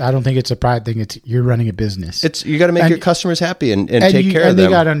 I don't think it's a pride thing. It's you're running a business. You got to make your customers happy and take care of them. And they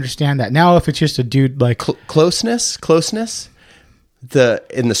got to understand that. Now, if it's just a dude like closeness.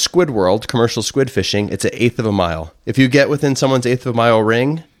 In the squid world, commercial squid fishing, it's 1/8 of a mile. If you get within someone's 1/8 of a mile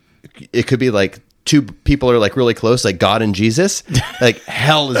ring, it could be like two people are like really close, like God and Jesus. Like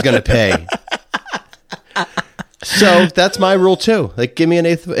hell is going to pay. So that's my rule too. Like give me an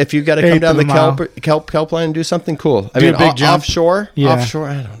 1/8. If you got to come down the kelp line and do something cool. I mean, offshore,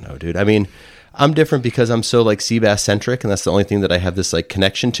 I don't know, dude. I mean, I'm different because I'm so like sea bass centric, and that's the only thing that I have this like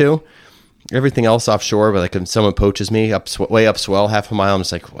connection to. Everything else offshore, but like if someone poaches me way up swell half a mile, I'm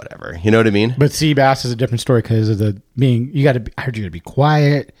just like, whatever. You know what I mean? But sea bass is a different story because of I heard you got to be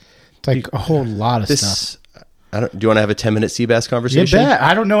quiet. It's like a whole lot of stuff. Do you want to have a 10-minute sea bass conversation? You bet.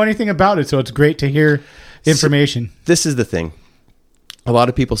 I don't know anything about it, so it's great to hear information. So, this is the thing. A lot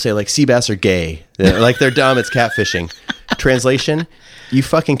of people say like sea bass are gay. Like they're dumb. It's catfishing. Translation, you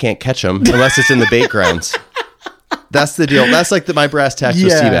fucking can't catch them unless it's in the bait grounds. That's the deal. That's like my brass tacks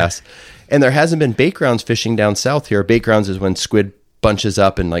with sea bass. And there hasn't been bait grounds fishing down south here. Bait grounds is when squid bunches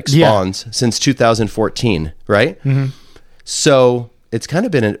up and like spawns since 2014, right? Mm-hmm. So it's kind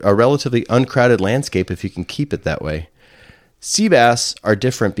of been a relatively uncrowded landscape if you can keep it that way. Sea bass are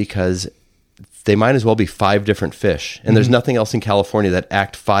different because they might as well be 5 different fish. And there's nothing else in California that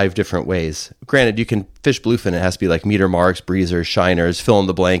act 5 different ways. Granted, you can fish bluefin. It has to be like meter marks, breezers, shiners, fill in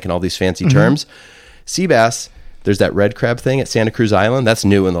the blank, and all these fancy terms. Sea bass, there's that red crab thing at Santa Cruz Island. That's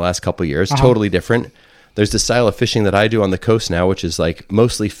new in the last couple of years. Totally different. There's the style of fishing that I do on the coast now, which is like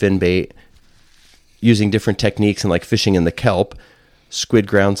mostly fin bait, using different techniques and like fishing in the kelp, squid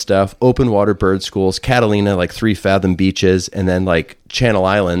ground stuff, open water bird schools, Catalina, like 3 fathom beaches, and then like Channel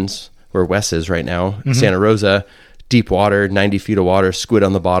Islands, where Wes is right now, Santa Rosa, deep water, 90 feet of water, squid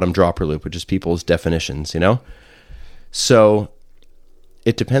on the bottom, dropper loop, which is people's definitions, you know? So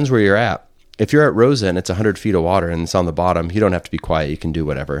it depends where you're at. If you're at Rosa and it's 100 feet of water and it's on the bottom, you don't have to be quiet. You can do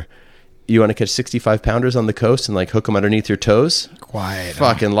whatever. You want to catch 65 pounders on the coast and like hook them underneath your toes? Quiet.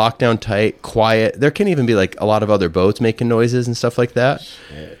 Fucking lock down tight, quiet. There can even be like a lot of other boats making noises and stuff like that.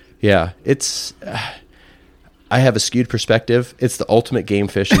 Shit. Yeah, it's... I have a skewed perspective. It's the ultimate game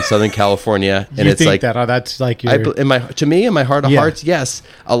fish in Southern California, and you it's think like that. Oh, that's like your... to me, in my heart of hearts, yes.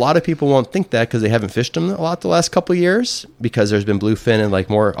 A lot of people won't think that because they haven't fished them a lot the last couple of years because there's been bluefin and like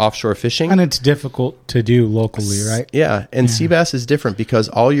more offshore fishing, and it's difficult to do locally, right? Yeah, and sea bass is different because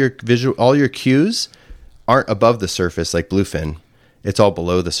all your cues aren't above the surface like bluefin. It's all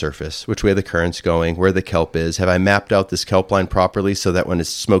below the surface, which way the current's going, where the kelp is. Have I mapped out this kelp line properly so that when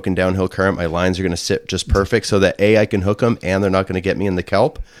it's smoking downhill current, my lines are going to sit just perfect so that A, I can hook them and they're not going to get me in the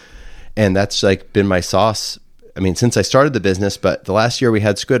kelp. And that's like been my sauce. I mean, since I started the business, but the last year we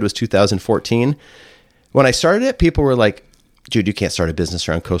had squid was 2014. When I started it, people were like, dude, you can't start a business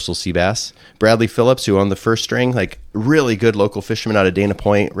around coastal sea bass. Bradley Phillips, who owned the First String, like really good local fisherman out of Dana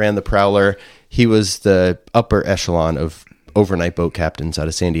Point, ran the Prowler. He was the upper echelon of overnight boat captains out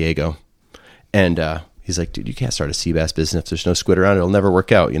of San Diego. And he's like, dude, you can't start a sea bass business if there's no squid around. It'll never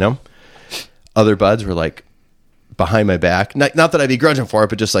work out, you know? Other buds were like behind my back. Not that I begrudge him for it,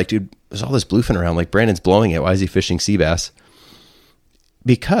 but just like, dude, there's all this bluefin around. Like, Brandon's blowing it. Why is he fishing sea bass?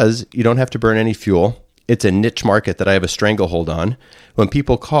 Because you don't have to burn any fuel. It's a niche market that I have a stranglehold on. When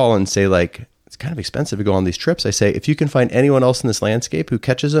people call and say like, it's kind of expensive to go on these trips, I say, if you can find anyone else in this landscape who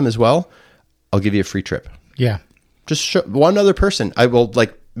catches them as well, I'll give you a free trip. Yeah. Just one other person. I will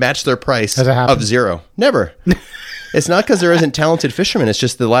like match their price Has it happened? of zero. Never. It's not because there isn't talented fishermen. It's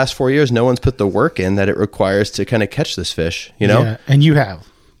just the last 4 years, no one's put the work in that it requires to kind of catch this fish, you know? Yeah, and you have.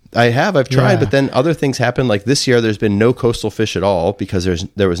 I've tried, Yeah. but then other things happen. Like this year, there's been no coastal fish at all because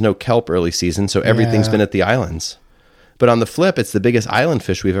there was no kelp early season. So everything's Yeah. been at the islands. But on the flip, it's the biggest island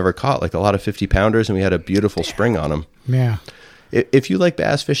fish we've ever caught, like a lot of 50 pounders, and we had a beautiful spring on them. Yeah. If you like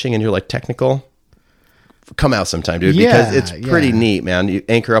bass fishing and you're like technical, come out sometime, dude, Yeah, because it's pretty yeah. neat, man. You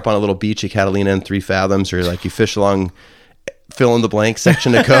anchor up on a little beach at Catalina in 3 fathoms, or like you fish along fill in the blank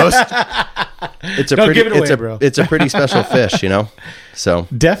section of coast. It's a Don't pretty, give it away, it's a, bro. it's a pretty special fish, you know? So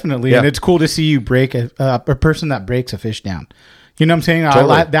Definitely. Yeah. And it's cool to see you break a person that breaks a fish down. You know what I'm saying?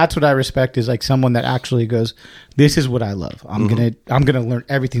 Totally. That's what I respect, is like someone that actually goes, this is what I love. I'm Mm-hmm. going to learn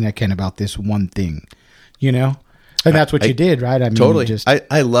everything I can about this one thing, you know? And that's what you did, right? I mean, totally. Just,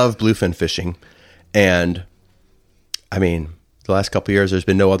 I love bluefin fishing. And I mean, the last couple of years, there's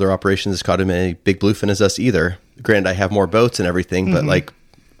been no other operations that's caught as many big bluefin as us either. Granted, I have more boats and everything, but like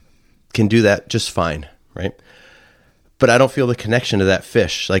can do that just fine, right? But I don't feel the connection to that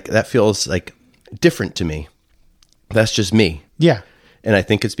fish. Like that feels like different to me. That's just me. yeah. And I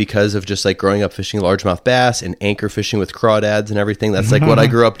think it's because of just like growing up fishing largemouth bass and anchor fishing with crawdads and everything. That's like what I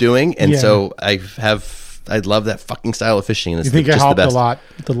grew up doing. And Yeah. so I love that fucking style of fishing. And it's You think it just the helped a best. lot,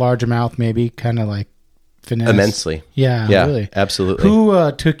 the larger mouth, maybe kind of like finesse? Immensely. Yeah, Yeah, really. absolutely.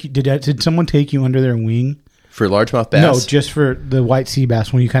 Who took you? Did someone take you under their wing? For largemouth bass? No, just for the white sea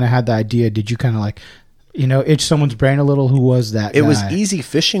bass. When you kind of had the idea, did you kind of like, itch someone's brain a little? Who was that? It was guy? easy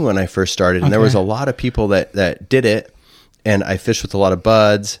fishing when I first started, and there Okay. was a lot of people that did it. And I fished with a lot of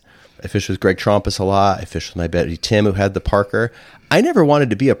buds. I fished with Greg Trompus a lot. I fished with my buddy Tim, who had the Parker. I never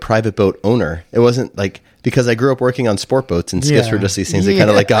wanted to be a private boat owner. It wasn't like, because I grew up working on sport boats, and skiffs Yeah. were just these things that kind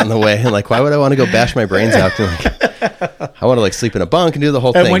of like got in the way. And like, why would I want to go bash my brains out? And like, I want to like sleep in a bunk and do the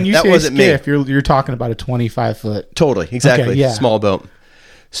whole And thing. when you that say wasn't skiff, me. you're talking about a 25-foot. Totally, exactly. Okay, yeah. Small boat.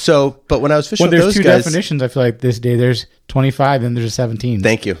 So, but when I was fishing Well, with there's those two guys, definitions. I feel like this day there's 25 and there's a 17.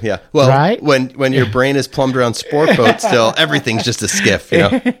 thank you. Yeah. Well, Right? when your brain is plumbed around sport boats, still everything's just a skiff. You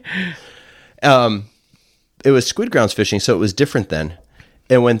know. It was squid grounds fishing, so it was different then.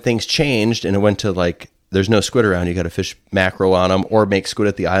 And when things changed and it went to like, there's no squid around, you got to fish mackerel on them or make squid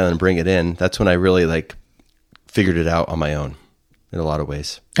at the island and bring it in. That's when I really like figured it out on my own in a lot of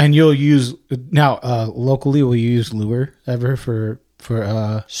ways. And you'll use now locally. Will you use lure ever for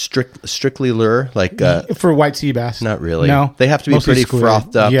Strictly lure, like for white sea bass? not really. No, They have to be Mostly pretty squid.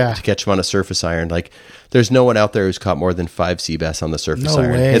 frothed up Yeah. to catch them on a surface iron. Like there's no one out there who's caught more than 5 sea bass on the surface No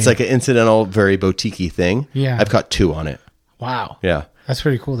iron. way. It's like an incidental, very boutique-y thing. Yeah. I've caught 2 on it. Wow. Yeah. That's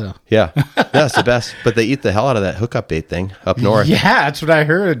pretty cool though. Yeah. Yeah, it's the best. But they eat the hell out of that hookup bait thing up north. Yeah, that's what I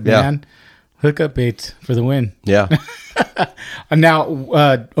heard, Yeah. man. Hookup baits for the win. Yeah. And now,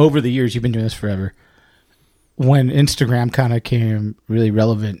 over the years, you've been doing this forever. When Instagram kind of came really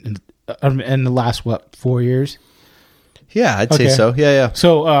relevant in the last 4 years. Yeah, I'd say Okay. so. Yeah, yeah.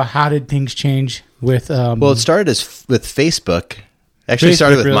 So, how did things change with? Well, it started with Facebook. Actually, it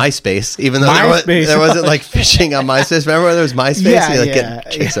started with really? MySpace, even though MySpace. there wasn't like fishing on MySpace. Remember when there was MySpace? Yeah, You like yeah.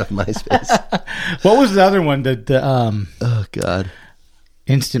 get chase off MySpace. what was the other one? The Oh God.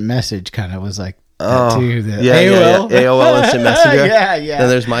 instant message kind of was like that too. The Yeah, AOL. yeah. AOL Instant Messenger. Yeah, yeah. Then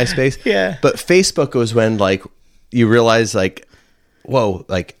there's MySpace. Yeah. But Facebook was when like you realize like, whoa,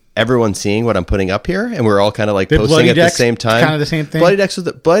 like everyone's seeing what I'm putting up here, and we're all kind of like The posting Bloody at the Decks, same time. kind of the same thing? Bloody Decks was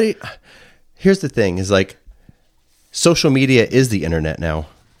the bloody. Here's the thing: is like social media is the internet now,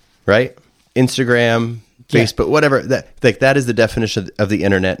 right? Instagram, Yeah. Facebook, whatever. That is the definition of the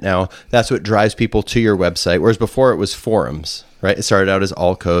internet now. That's what drives people to your website. Whereas before it was forums, right? It started out as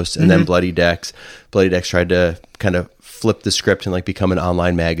All Coast and then Bloody Decks. Bloody Decks tried to kind of flip the script and like become an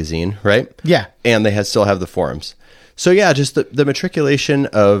online magazine, right? Yeah. And they still have the forums. So yeah, just the matriculation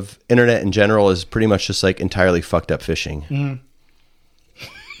of internet in general is pretty much just like entirely fucked up fishing.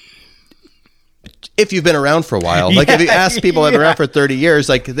 If you've been around for a while, like if you ask people that have been around for 30 years,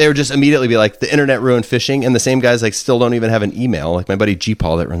 like they would just immediately be like, the internet ruined fishing. And the same guys like still don't even have an email. Like my buddy G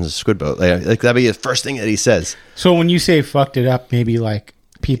Paul that runs a squid boat, like that'd be the first thing that he says. So when you say fucked it up, maybe like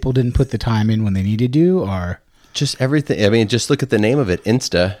people didn't put the time in when they needed to, or Just everything. I mean, just look at the name of it,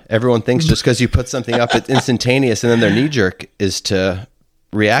 Insta. Everyone thinks just because you put something up, it's instantaneous, and then their knee jerk is to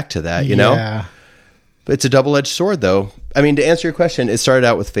react to that, you know? Yeah. But it's a double-edged sword, though. I mean, to answer your question, it started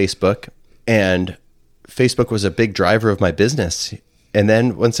out with Facebook, and Facebook was a big driver of my business. And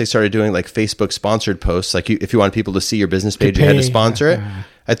then once they started doing like Facebook sponsored posts, like if you want people to see your business page, you had to pay. sponsor it.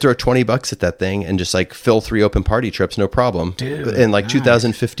 I'd throw $20 at that thing and just like fill 3 open party trips, no problem. Dude, in like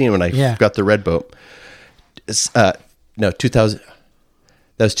 2015 when I Yeah. got the red boat. No, 2000.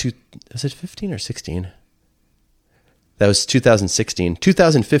 was it 15 or 16? That was 2016.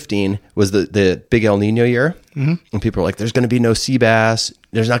 2015 was the big El Nino year. Mm-hmm. And people were like, there's going to be no sea bass.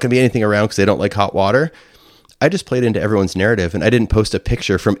 There's not going to be anything around because they don't like hot water. I just played into everyone's narrative, and I didn't post a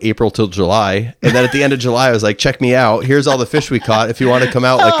picture from April till July. And then at the end of July, I was like, check me out. Here's all the fish we caught. If you want to come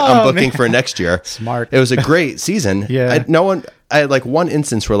out, like I'm booking for next year. Smart. It was a great season. Yeah. I had like one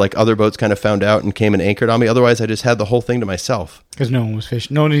instance where like other boats kind of found out and came and anchored on me. Otherwise, I just had the whole thing to myself. Because no one was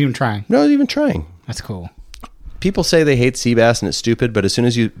fishing. No one was even trying. No one was even trying. That's cool. People say they hate sea bass and it's stupid, but as soon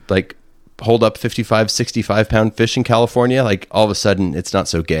as you like hold up 55, 65 pound fish in California, like all of a sudden it's not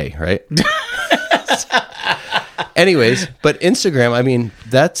so gay, right? Anyways, but Instagram, I mean,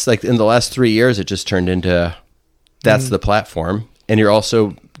 that's like in the last 3 years, it just turned into that's the platform. And you're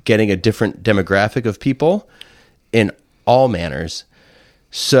also getting a different demographic of people in all manners.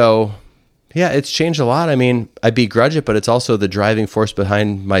 So yeah, it's changed a lot. I mean, I begrudge it, but it's also the driving force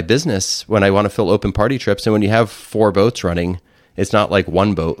behind my business when I want to fill open party trips. And when you have 4 boats running, it's not like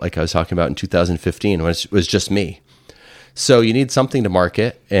one boat like I was talking about in 2015 when it was just me. So you need something to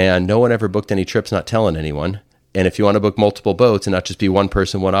market, and no one ever booked any trips not telling anyone. And if you want to book multiple boats and not just be one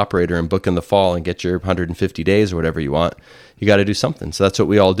person, one operator and book in the fall and get your 150 days or whatever you want, you got to do something. So that's what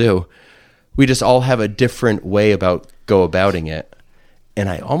we all do. We just all have a different way go abouting it. And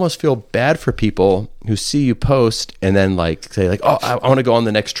I almost feel bad for people who see you post and then like say like, oh, I want to go on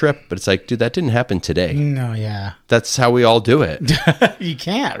the next trip. But it's like, dude, that didn't happen today. No, yeah. That's how we all do it. You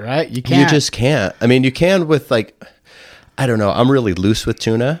can't, right? You can't. You just can't. I mean, you can with like, I don't know. I'm really loose with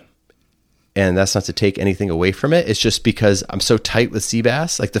tuna. And that's not to take anything away from it. It's just because I'm so tight with sea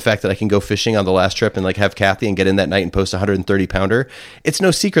bass. Like the fact that I can go fishing on the last trip and like have Kathy and get in that night and post a 130 pounder. It's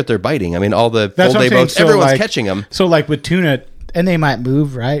no secret they're biting. I mean, all the full day boats, so everyone's like, catching them. So like with tuna, and they might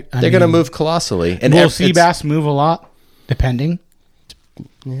move, right? They're going to move colossally. And will sea bass move a lot, depending?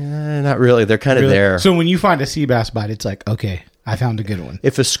 Yeah, not really. They're kind of there. So when you find a sea bass bite, it's like, okay, I found a good one.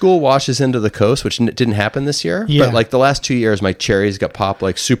 If a school washes into the coast, which didn't happen this year, but like the last 2 years, my cherries got popped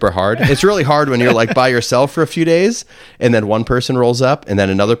like super hard. It's really hard when you're like by yourself for a few days and then one person rolls up and then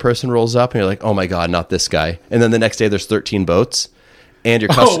another person rolls up and you're like, oh my God, not this guy. And then the next day there's 13 boats and your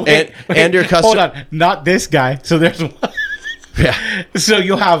customer. And your customer. Hold on, not this guy. So there's one. Yeah. So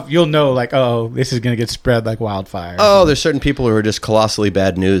you'll know like, oh, this is going to get spread like wildfire. Oh, there's certain people who are just colossally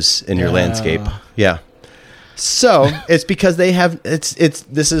bad news in your landscape. Yeah. So it's because they have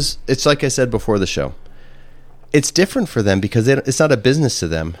it's like I said before the show. It's different for them because it's not a business to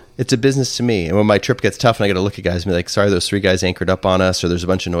them. It's a business to me. And when my trip gets tough and I got to look at guys and be like, sorry, those 3 guys anchored up on us, or there's a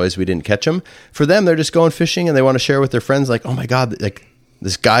bunch of noise, we didn't catch them. For them, they're just going fishing and they want to share with their friends like, oh my God, like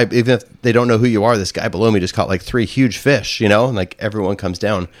this guy, even if they don't know who you are, this guy below me just caught like 3 huge fish, you know, and like everyone comes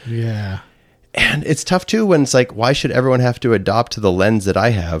down. Yeah. And it's tough too when it's like, why should everyone have to adopt to the lens that I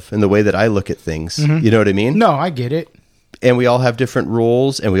have and the way that I look at things? Mm-hmm. You know what I mean? No, I get it. And we all have different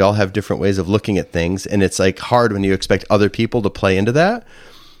rules and we all have different ways of looking at things. And it's like hard when you expect other people to play into that.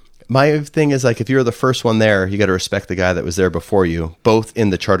 My thing is like, if you're the first one there, you got to respect the guy that was there before you, both in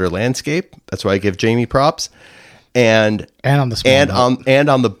the charter landscape. That's why I give Jamie props. And on the small and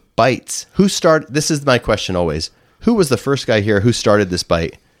on the bites. Who started? This is my question always. Who was the first guy here who started this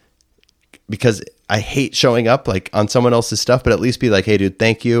bite? Because I hate showing up like on someone else's stuff, but at least be like, hey, dude,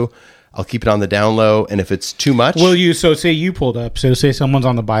 thank you. I'll keep it on the down low. And if it's too much. So say you pulled up. So say someone's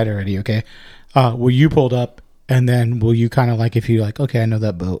on the bite already. Okay. Will you pulled up and then will you kind of like, if you like, okay, I know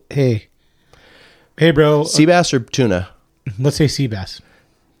that boat. Hey, bro. Sea bass or tuna? Let's say sea bass.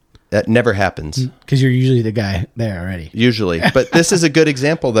 That never happens. Because you're usually the guy there already. Usually. But this is a good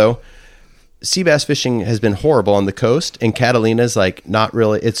example though. Sea bass fishing has been horrible on the coast, and Catalina's like not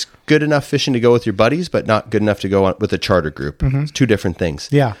really. It's good enough fishing to go with your buddies, but not good enough to go on with a charter group. Mm-hmm. It's 2 different things.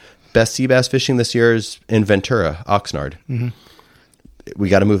 Yeah. Best sea bass fishing this year is in Ventura, Oxnard. Mm-hmm. We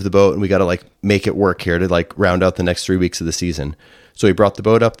got to move the boat, and we got to like make it work here to like round out the next 3 weeks of the season. So we brought the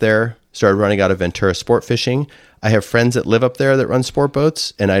boat up there, started running out of Ventura sport fishing. I have friends that live up there that run sport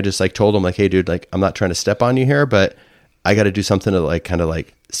boats, and I just like told them like, hey, dude, like I'm not trying to step on you here, but I got to do something to like kind of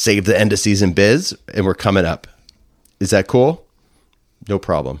like save the end of season biz, and we're coming up. Is that cool? No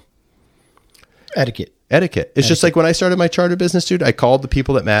problem. Etiquette. It's just like when I started my charter business, dude, I called the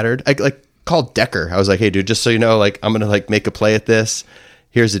people that mattered. I like called Decker. I was like, hey, dude, just so you know, like I'm going to like make a play at this.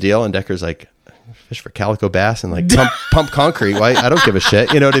 Here's the deal. And Decker's like, fish for calico bass and like pump concrete. Why? I don't give a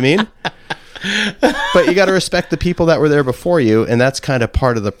shit. You know what I mean? But you got to respect the people that were there before you. And that's kind of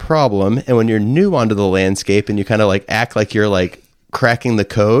part of the problem. And when you're new onto the landscape and you kind of like act like you're like cracking the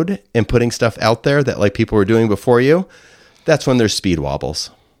code and putting stuff out there that like people were doing before you, that's when there's speed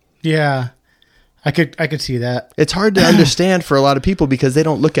wobbles. Yeah. I could see that. It's hard to understand for a lot of people because they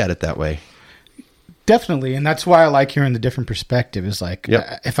don't look at it that way. Definitely. And that's why I like hearing the different perspective. Is like,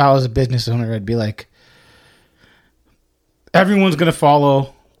 if I was a business owner, I'd be like, everyone's going to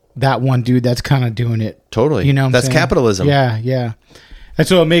follow that one dude that's kind of doing it. Totally. You know what I'm that's saying? capitalism. Yeah, yeah. And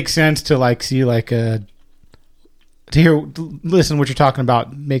so it makes sense to like see like to listen what you're talking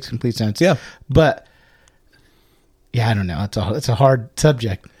about makes complete sense. Yeah. But yeah, I don't know. It's a hard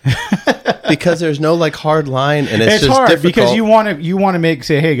subject. Because there's no like hard line, and it's just hard difficult. because you want to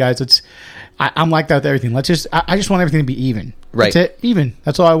say, hey guys, I'm like that with everything. I just want everything to be even. Right. That's it. Even.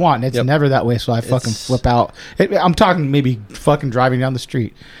 That's all I want. It's never that way. So I fucking flip out. I'm talking maybe fucking driving down the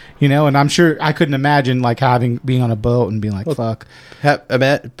street, you know, and I'm sure I couldn't imagine like being on a boat and being like, fuck.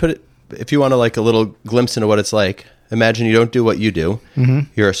 Put it, if you want to like a little glimpse into what it's like. Imagine you don't do what you do.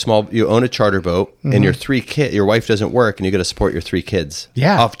 Mm-hmm. You own a charter boat, and your wife doesn't work, and you got to support your 3 kids.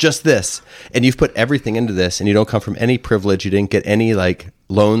 Yeah. Off just this. And you've put everything into this, and you don't come from any privilege. You didn't get any like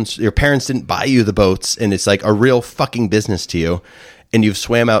loans. Your parents didn't buy you the boats, and it's like a real fucking business to you. And you've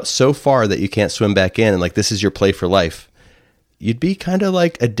swam out so far that you can't swim back in, and like this is your play for life. You'd be kind of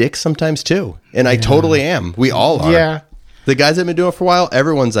like a dick sometimes too. And I totally am. We all are. Yeah. The guys that have been doing it for a while,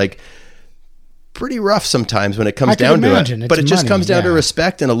 everyone's like, pretty rough sometimes when it comes down to it, but it just comes down to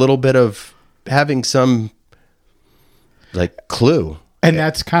respect and a little bit of having some like clue. And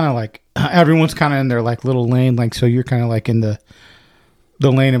that's kind of like everyone's kind of in their like little lane, like so you're kind of like in the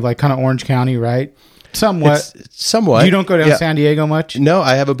lane of like kind of Orange County, right? Somewhat. You don't go down to San Diego much? No,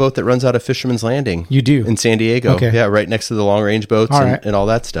 I have a boat that runs out of Fisherman's Landing. You do? In San Diego. Okay. Yeah, right next to the long range boats and all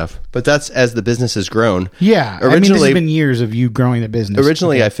that stuff. But that's as the business has grown. Yeah. This has been years of you growing the business.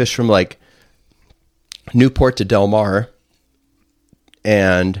 Originally, I fished from like Newport to Del Mar,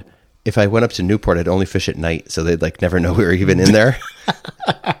 and if I went up to Newport, I'd only fish at night, so they'd like never know we were even in there.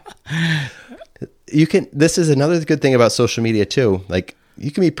 This is another good thing about social media too. Like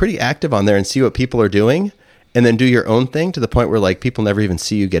you can be pretty active on there and see what people are doing, and then do your own thing to the point where like people never even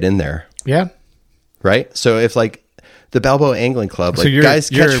see you get in there. Yeah. Right. So if like the Balboa Angling Club, like guys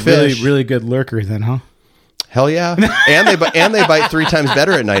catch you're a fish, really, really good lurker then, huh? Hell yeah. And they bite 3 times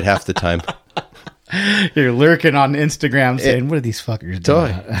better at night half the time. You're lurking on Instagram saying, what are these fuckers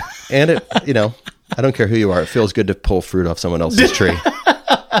doing? And it, I don't care who you are. It feels good to pull fruit off someone else's tree.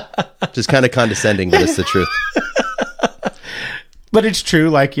 Just kind of condescending, but it's the truth. But it's true.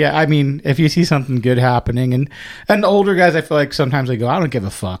 Like, yeah, I mean, if you see something good happening and the older guys, I feel like sometimes they go, I don't give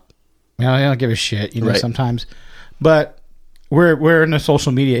a fuck. I don't give a shit, right. Sometimes. But we're in a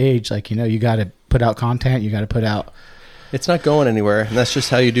social media age. Like, you got to put out content. You got to put out. It's not going anywhere. And that's just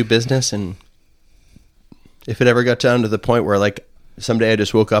how you do business. And if it ever got down to the point where like someday I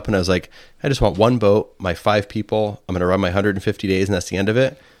just woke up and I was like, I just want one boat, my 5 people, I'm going to run my 150 days and that's the end of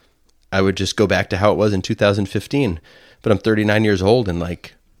it, I would just go back to how it was in 2015. But I'm 39 years old and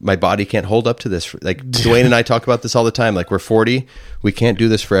like my body can't hold up to this. Like Dwayne and I talk about this all the time. Like we're 40, we can't do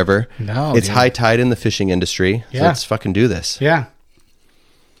this forever. No, it's high tide in the fishing industry. Yeah. So let's fucking do this. Yeah.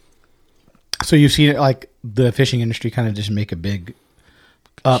 So you've seen it like the fishing industry kind of just make a big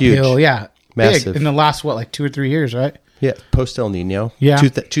uphill. Huge. Yeah. Massive. Big in the last, like 2 or 3 years, right? Yeah. Post El Nino. Yeah.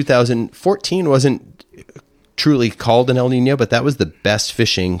 2014 wasn't truly called an El Nino, but that was the best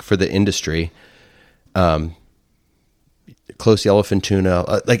fishing for the industry. Close yellowfin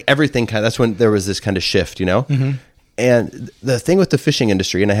tuna, like everything that's when there was this kind of shift, Mm-hmm. And the thing with the fishing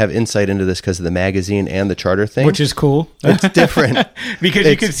industry, and I have insight into this because of the magazine and the charter thing. Which is cool. It's different. Because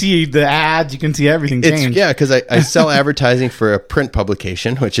you can see the ads, you can see everything change. Yeah, because I sell advertising for a print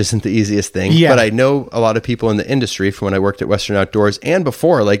publication, which isn't the easiest thing. Yeah. But I know a lot of people in the industry from when I worked at Western Outdoors and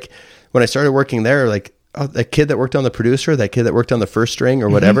before. Like when I started working there, like that kid that worked on the producer, that kid that worked on the first string or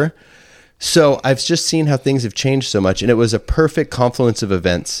whatever. Mm-hmm. So I've just seen how things have changed so much. And it was a perfect confluence of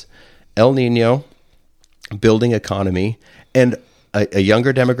events. El Nino, building economy, and a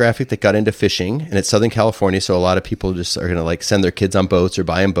younger demographic that got into fishing, and it's Southern California, so a lot of people just are going to like send their kids on boats or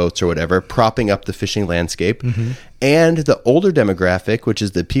buying boats or whatever, propping up the fishing landscape. Mm-hmm. And the older demographic, which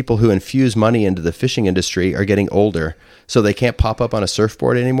is the people who infuse money into the fishing industry, are getting older, so they can't pop up on a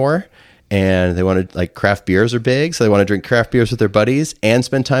surfboard anymore, and they want to like craft beers are big, so they want to drink craft beers with their buddies and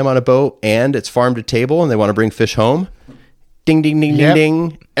spend time on a boat, and it's farm to table, and they want to bring fish home. Ding, ding, ding, ding,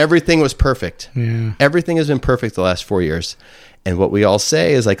 ding. Everything was perfect. Yeah. Everything has been perfect the last 4 years. And what we all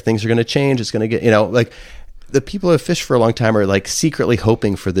say is like, things are going to change. It's going to get, like the people who have fished for a long time are like secretly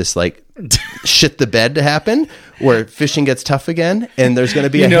hoping for this, like shit the bed to happen where fishing gets tough again. And there's going to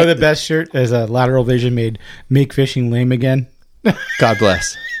be the best shirt as a Lateral Vision made, make fishing lame again. God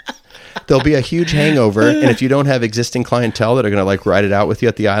bless. there'll be a huge hangover. And if you don't have existing clientele that are going to like ride it out with you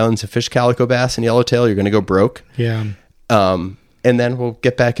at the islands to fish calico bass and yellowtail, you're going to go broke. Yeah. And then we'll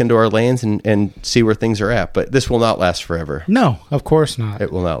get back into our lanes and see where things are at. But this will not last forever. No, of course not.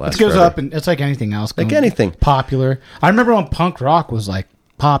 It will not last It goes forever. up, and it's like anything else. Like anything. Popular. I remember when punk rock was like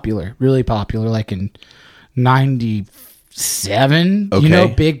popular, really popular, like in 97. Okay. You know,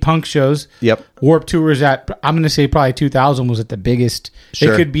 big punk shows. Yep. Warped Tour was at, I'm going to say probably 2000 was at the biggest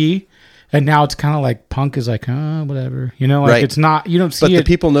Sure. it could be. And now it's kind of like punk is like, whatever. You know, like Right. it's not, you don't see But it. the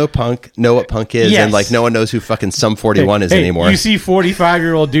people know punk, know what punk is, Yes. and like no one knows who fucking Sum 41 is Hey, anymore. You see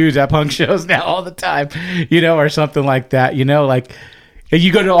 45-year-old dudes at punk shows now all the time, you know, or something like that. You know, like I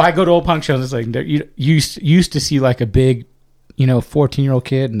go to old punk shows. It's like you used to see like a big, 14-year-old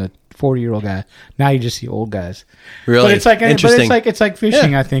kid and a 40-year-old guy. Now you just see old guys. Really? But it's like Interesting. it's like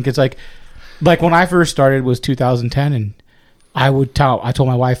fishing. Yeah. I think it's like when I first started was 2010, and I told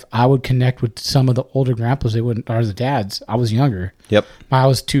my wife I would connect with some of the older grandpas. Or the dads. I was younger. Yep. I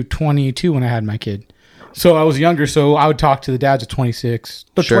was 22 when I had my kid. So I was younger, so I would talk to the dads at 26,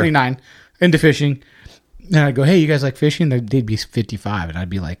 but Sure. 29 into fishing. And I'd go, hey, you guys like fishing? They'd be 55, and I'd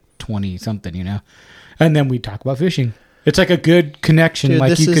be like 20-something, And then we'd talk about fishing. It's like a good connection. Dude, like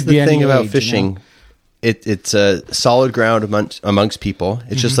this you is could the be thing any about age, fishing. It's a solid ground amongst people.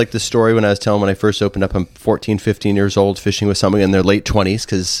 It's just like the story when I was telling when I first opened up. I'm 14, 15 years old fishing with somebody in their late 20s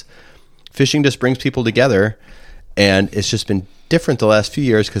because fishing just brings people together. And it's just been different the last few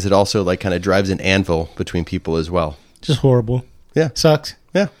years because it also like kind of drives an anvil between people as well. Just horrible. Yeah. Sucks.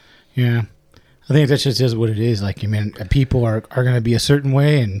 Yeah. Yeah. I think that just is what it is. Like, people are going to be a certain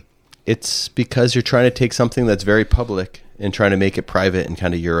way, and It's because you're trying to take something that's very public and trying to make it private and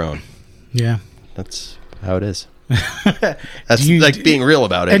kind of your own. yeah. That's how it is. That's Do you- like being real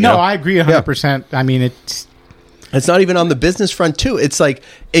about it. And you no, know? I agree 100%. I mean, it's It's not even on the business front too. It's like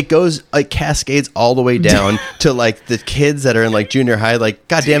it goes like cascades all the way down to like the kids that are in like junior high. Like,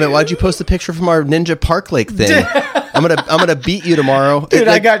 God damn it, why'd you post a picture from our Ninja Park Lake thing? I'm gonna beat you tomorrow. Dude,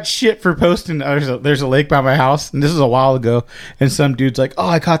 Like, I got shit for posting. There's a lake by my house, and this is a while ago. And some dude's like, "Oh,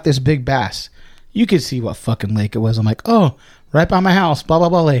 I caught this big bass." You could see what fucking lake it was. I'm like, "Oh, right by my house, blah blah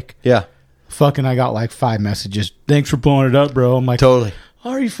blah lake." yeah, Fucking, I got like 5 messages. Thanks for blowing it up, bro. I'm like, totally.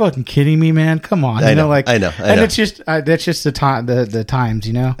 Are you fucking kidding me, man? Come on, I know, like I know. And it's just that's just the time, the times,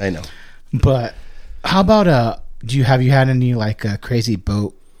 I know. But how about have you had any like crazy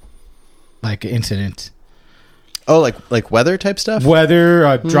boat like incidents? Oh, like weather type stuff.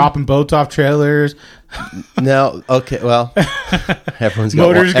 Weather, dropping boats off trailers. No, okay. Well, everyone's got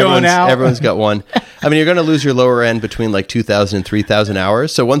Motors one. going out. Everyone's got one. I mean, you're going to lose your lower end between like 2,000 and 3,000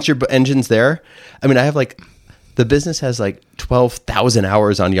 hours. So once your engine's there, I mean, I have like the business has like 12,000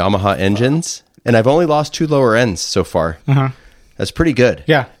 hours on Yamaha engines, and I've only lost 2 lower ends so far. That's pretty good.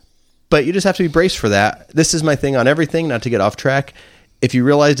 Yeah. But you just have to be braced for that. This is my thing on everything, not to get off track. If you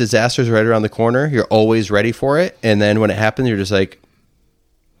realize disaster's right around the corner, you're always ready for it. And then when it happens, you're just like,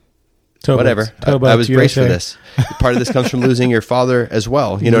 whatever. I was braced for this. Part of this comes from losing your father as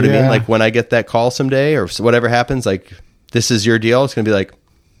well. You know what I mean? Yeah. Like when I get that call someday or whatever happens, like this is your deal. It's going to be like,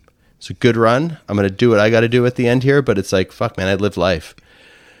 it's a good run. I'm going to do what I got to do at the end here. But it's like, fuck, man, I lived life.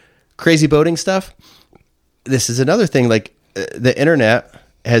 Crazy boating stuff. This is another thing. Like the internet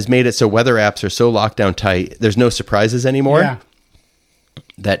has made it so weather apps are so locked down tight. There's no surprises anymore. Yeah.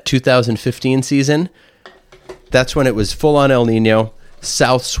 That 2015 season, that's when it was full on El Nino,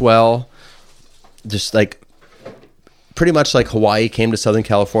 south swell, just like pretty much like Hawaii came to Southern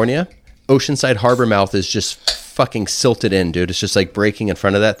California. Oceanside harbor mouth is just fucking silted in, dude. It's just like breaking in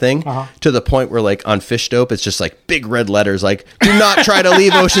front of that thing to the point where like on Fish Dope, it's just like big red letters like, do not try to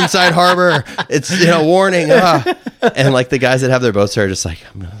leave Oceanside Harbor. It's, warning. And like the guys that have their boats are just like,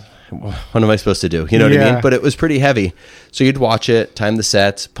 what am I supposed to do? You know what I mean? But it was pretty heavy. So you'd watch it, time the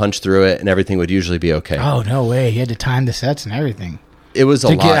sets, punch through it, and everything would usually be okay. Oh, no way. You had to time the sets and everything. It was a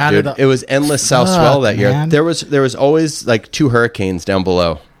To get lot, out of dude. the- It was endless south Fuck, swell that year. man. There was always like 2 hurricanes down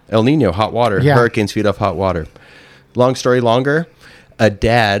below. El Nino, hot water. Yeah. Hurricanes feed off hot water. Long story longer, a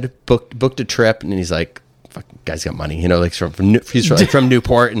dad booked a trip, and he's like, fucking guy's got money, like he's from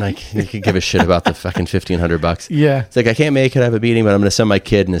Newport, and like he could give a shit about the fucking $1,500. Yeah. It's like, I can't make it. I have a meeting, but I'm going to send my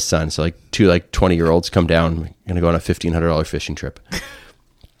kid and his son. So like 2 20-year-olds come down. We're going to go on a $1,500 fishing trip.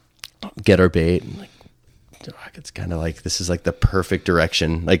 Get our bait. And like, it's kind of like, this is like the perfect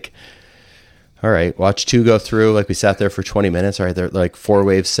direction. Like, all right, watch 2 go through. Like we sat there for 20 minutes. All right, they're like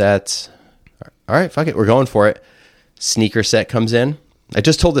 4-wave sets. All right, fuck it. We're going for it. Sneaker set comes in. I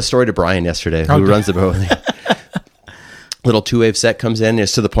just told this story to Brian yesterday, who runs the boat. Little 2-wave set comes in.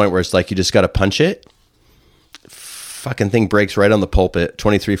 It's to the point where it's like you just got to punch it. fucking thing breaks right on the pulpit,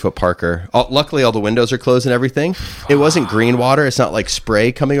 23-foot Parker. Luckily, all the windows are closed and everything. It wasn't green water. It's not like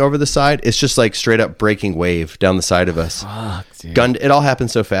spray coming over the side. It's just like straight up breaking wave down the side of us. Fuck, dude. It all happened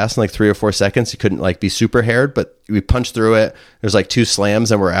so fast in like 3 or 4 seconds. You couldn't like be super haired, but we punched through it. There's like 2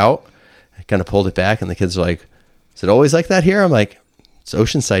 slams and we're out. I kind of pulled it back and the kids are like, is it always like that here? I'm like, it's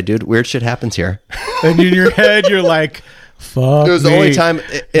Oceanside, dude. Weird shit happens here. And in your head, you're like, fuck. It was the only time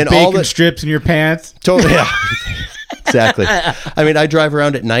in bacon all the strips in your pants. Totally, yeah. Exactly. I mean, I drive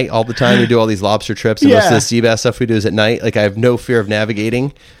around at night all the time. We do all these lobster trips, and most of the sea bass stuff we do is at night. Like, I have no fear of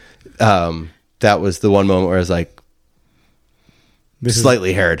navigating. That was the one moment where I was like,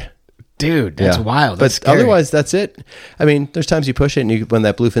 slightly haired. Dude, that's wild. But That's scary. otherwise, that's it. I mean, there's times you push it, and when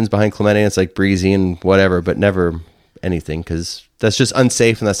that bluefin's behind Clemente, it's like breezy and whatever, but never anything, because that's just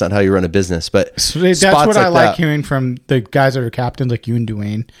unsafe, and that's not how you run a business. But So that's what I like hearing from the guys that are captains, like you and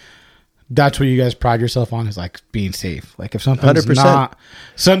Dwayne. That's what you guys pride yourself on, is like being safe. Like if something's 100%. not,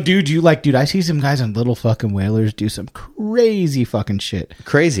 some dude you like, dude, I see some guys on little fucking whalers do some crazy fucking shit.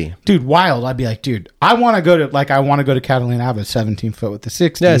 Crazy. Dude, wild. I'd be like, dude, I want to go to Catalina. I have a 17-foot with the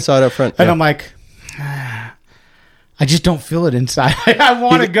 60. Yeah, I saw it up front. And yeah. I'm like, I just don't feel it inside. I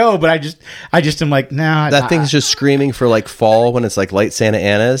want to go, but I just am like, nah. That thing's just screaming for like fall when it's like light Santa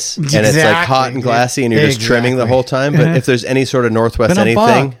Anas and it's like hot and glassy and you're just trimming the whole time. But if there's any sort of northwest Then I'm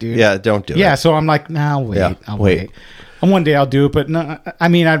anything, bugged, dude. yeah, don't do it. Yeah, so I'm like, nah, I'll wait. Yeah, I'll wait. wait. And one day I'll do it, but no, I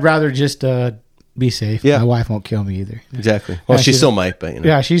mean, I'd rather just be safe. Yeah. My wife won't kill me either. Exactly. Well, Yeah, she still might, but you know.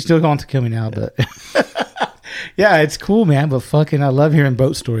 Yeah, she's still going to kill me now, but yeah, it's cool, man. But fucking, I love hearing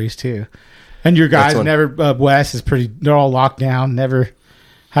boat stories too. And your guys never, Wes is they're all locked down, never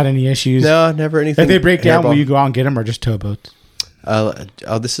had any issues. No, never anything. If they break down, hairball. will you go out and get them or just towboats?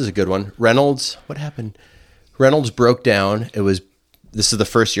 This is a good one. Reynolds, what happened? Reynolds broke down. This is the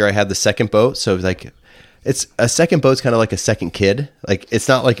first year I had the second boat. So like, it's a second boat's kind of like a second kid. Like, it's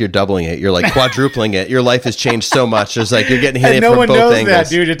not like you're doubling it. You're like quadrupling it. Your life has changed so much. There's like, you're getting hit And from no one both knows angles. that,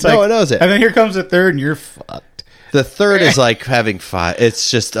 dude. It's no like, one knows it. And then here comes the third and you're fucked. The third is like having 5.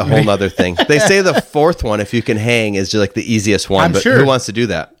 It's just a whole nother thing. They say the fourth one, if you can hang, is just like the easiest one. I'm but sure. who wants to do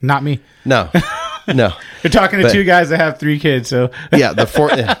that? Not me. No. No. You're talking to 2 guys that have 3 kids, so Yeah, the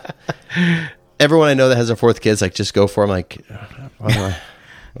fourth. Everyone I know that has a fourth kid is like, just go for them. Like,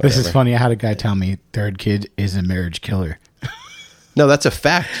 This is funny. I had a guy tell me third kid is a marriage killer. no, that's a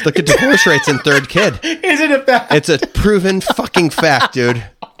fact. Look at divorce rates in third kid. Is it a fact? It's a proven fucking fact, dude.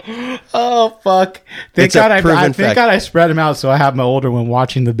 Oh fuck! Thank It's a God proven thank fact. God I spread them out so I have my older one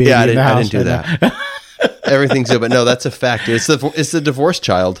watching the baby Yeah, in the I house. didn't do that. Everything's good, but no, that's a fact. It's the divorce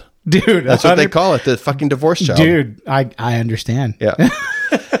child. Dude. That's what they call it, the fucking divorce child. Dude, I understand. Yeah.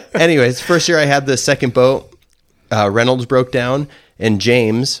 Anyways, first year I had the second boat. Reynolds broke down, and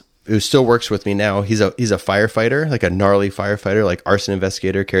James, who still works with me now, he's a firefighter, like a gnarly firefighter, like arson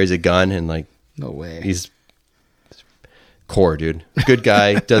investigator, carries a gun, and like No way. he's core, dude. Good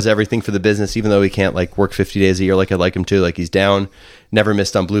guy, does everything for the business, even though he can't like work 50 days a year like I'd like him to. Like, he's down, never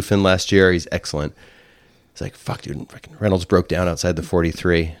missed on bluefin last year. He's excellent. It's like, fuck, dude. Freaking Reynolds broke down outside the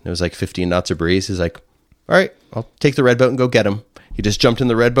 43. It was like 15 knots of breeze. He's like, all right, I'll take the red boat and go get him. He just jumped in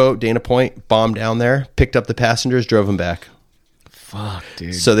the red boat, Dana Point, bombed down there, picked up the passengers, drove them back. Fuck,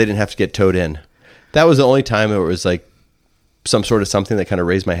 dude. So they didn't have to get towed in. That was the only time it was like some sort of something that kind of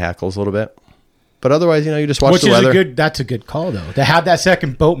raised my hackles a little bit. But otherwise, you just watch the weather. That's a good call though. To have that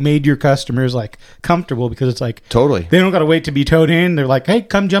second boat made your customers like comfortable, because it's like Totally. they don't got to wait to be towed in. They're like, hey,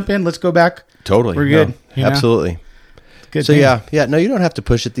 come jump in, let's go back. Totally. We're good. No, absolutely. Good So thing. yeah. No, you don't have to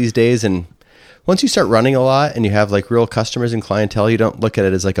push it these days. And once you start running a lot and you have like real customers and clientele, you don't look at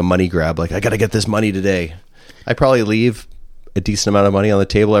it as like a money grab. Like, I got to get this money today. I probably leave a decent amount of money on the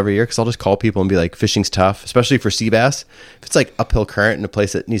table every year, because I'll just call people and be like, fishing's tough, especially for sea bass. If it's like uphill current in a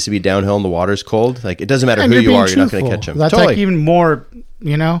place that needs to be downhill and the water's cold, like, it doesn't matter And who you being are, you're not going to truthful. catch them. That's Totally. like even more,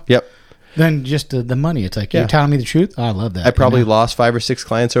 Yep. than just the money. It's like, you're telling me the truth. Oh, I love that. I probably lost 5 or 6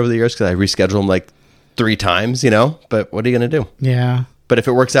 clients over the years because I rescheduled them like 3 times, but what are you going to do? Yeah. But if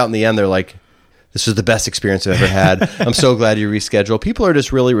it works out in the end, they're like, this was the best experience I've ever had. I'm so glad you rescheduled. People are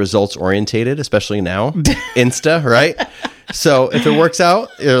just really results orientated, especially now. Insta, right? So if it works out,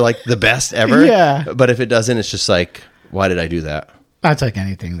 you're like the best ever. Yeah. But if it doesn't, it's just like, why did I do that? That's like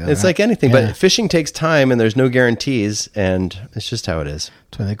anything though. It's right? like anything, Yeah. but fishing takes time and there's no guarantees, and it's just how it is.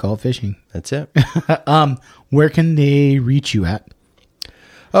 That's why they call it fishing. That's it. Where can they reach you at?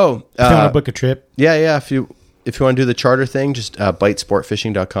 Oh, If you want to book a trip. yeah. If you want to do the charter thing, just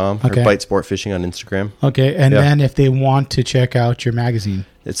bitesportfishing.com Okay. or bitesportfishing on Instagram. Okay. And Yeah. then if they want to check out your magazine.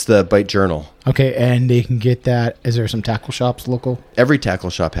 It's the Bite Journal. Okay. And they can get that. Is there some tackle shops local? Every tackle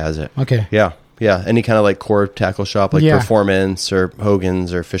shop has it. Okay. Yeah. Yeah, any kind of like core tackle shop, like Performance or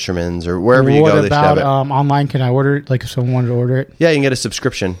Hogan's or Fisherman's or wherever you go. What about online? Can I order it? Like if someone wanted to order it? Yeah, you can get a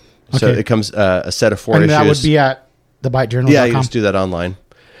subscription. So it comes a set of 4 issues. And that would be at thebitejournal.com? Yeah, you just do that online.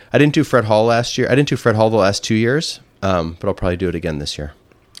 I didn't do Fred Hall last year. I didn't do Fred Hall the last 2 years, but I'll probably do it again this year.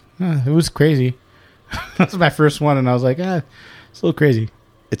 It was crazy. That's my first one, and I was like, it's a little crazy.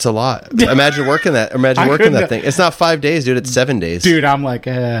 It's a lot. Imagine working that. Imagine working that thing. It's not 5 days, dude. It's 7 days. Dude, I'm like,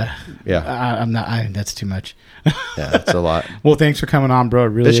 yeah. I'm not. That's too much. Yeah, that's a lot. Well, thanks for coming on, bro.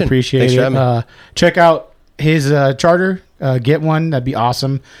 Really appreciate it. Check out his charter. Get one. That'd be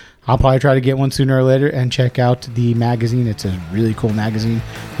awesome. I'll probably try to get one sooner or later, and check out the magazine. It's a really cool magazine.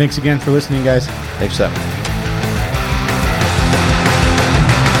 Thanks again for listening, guys. Thanks, Seth.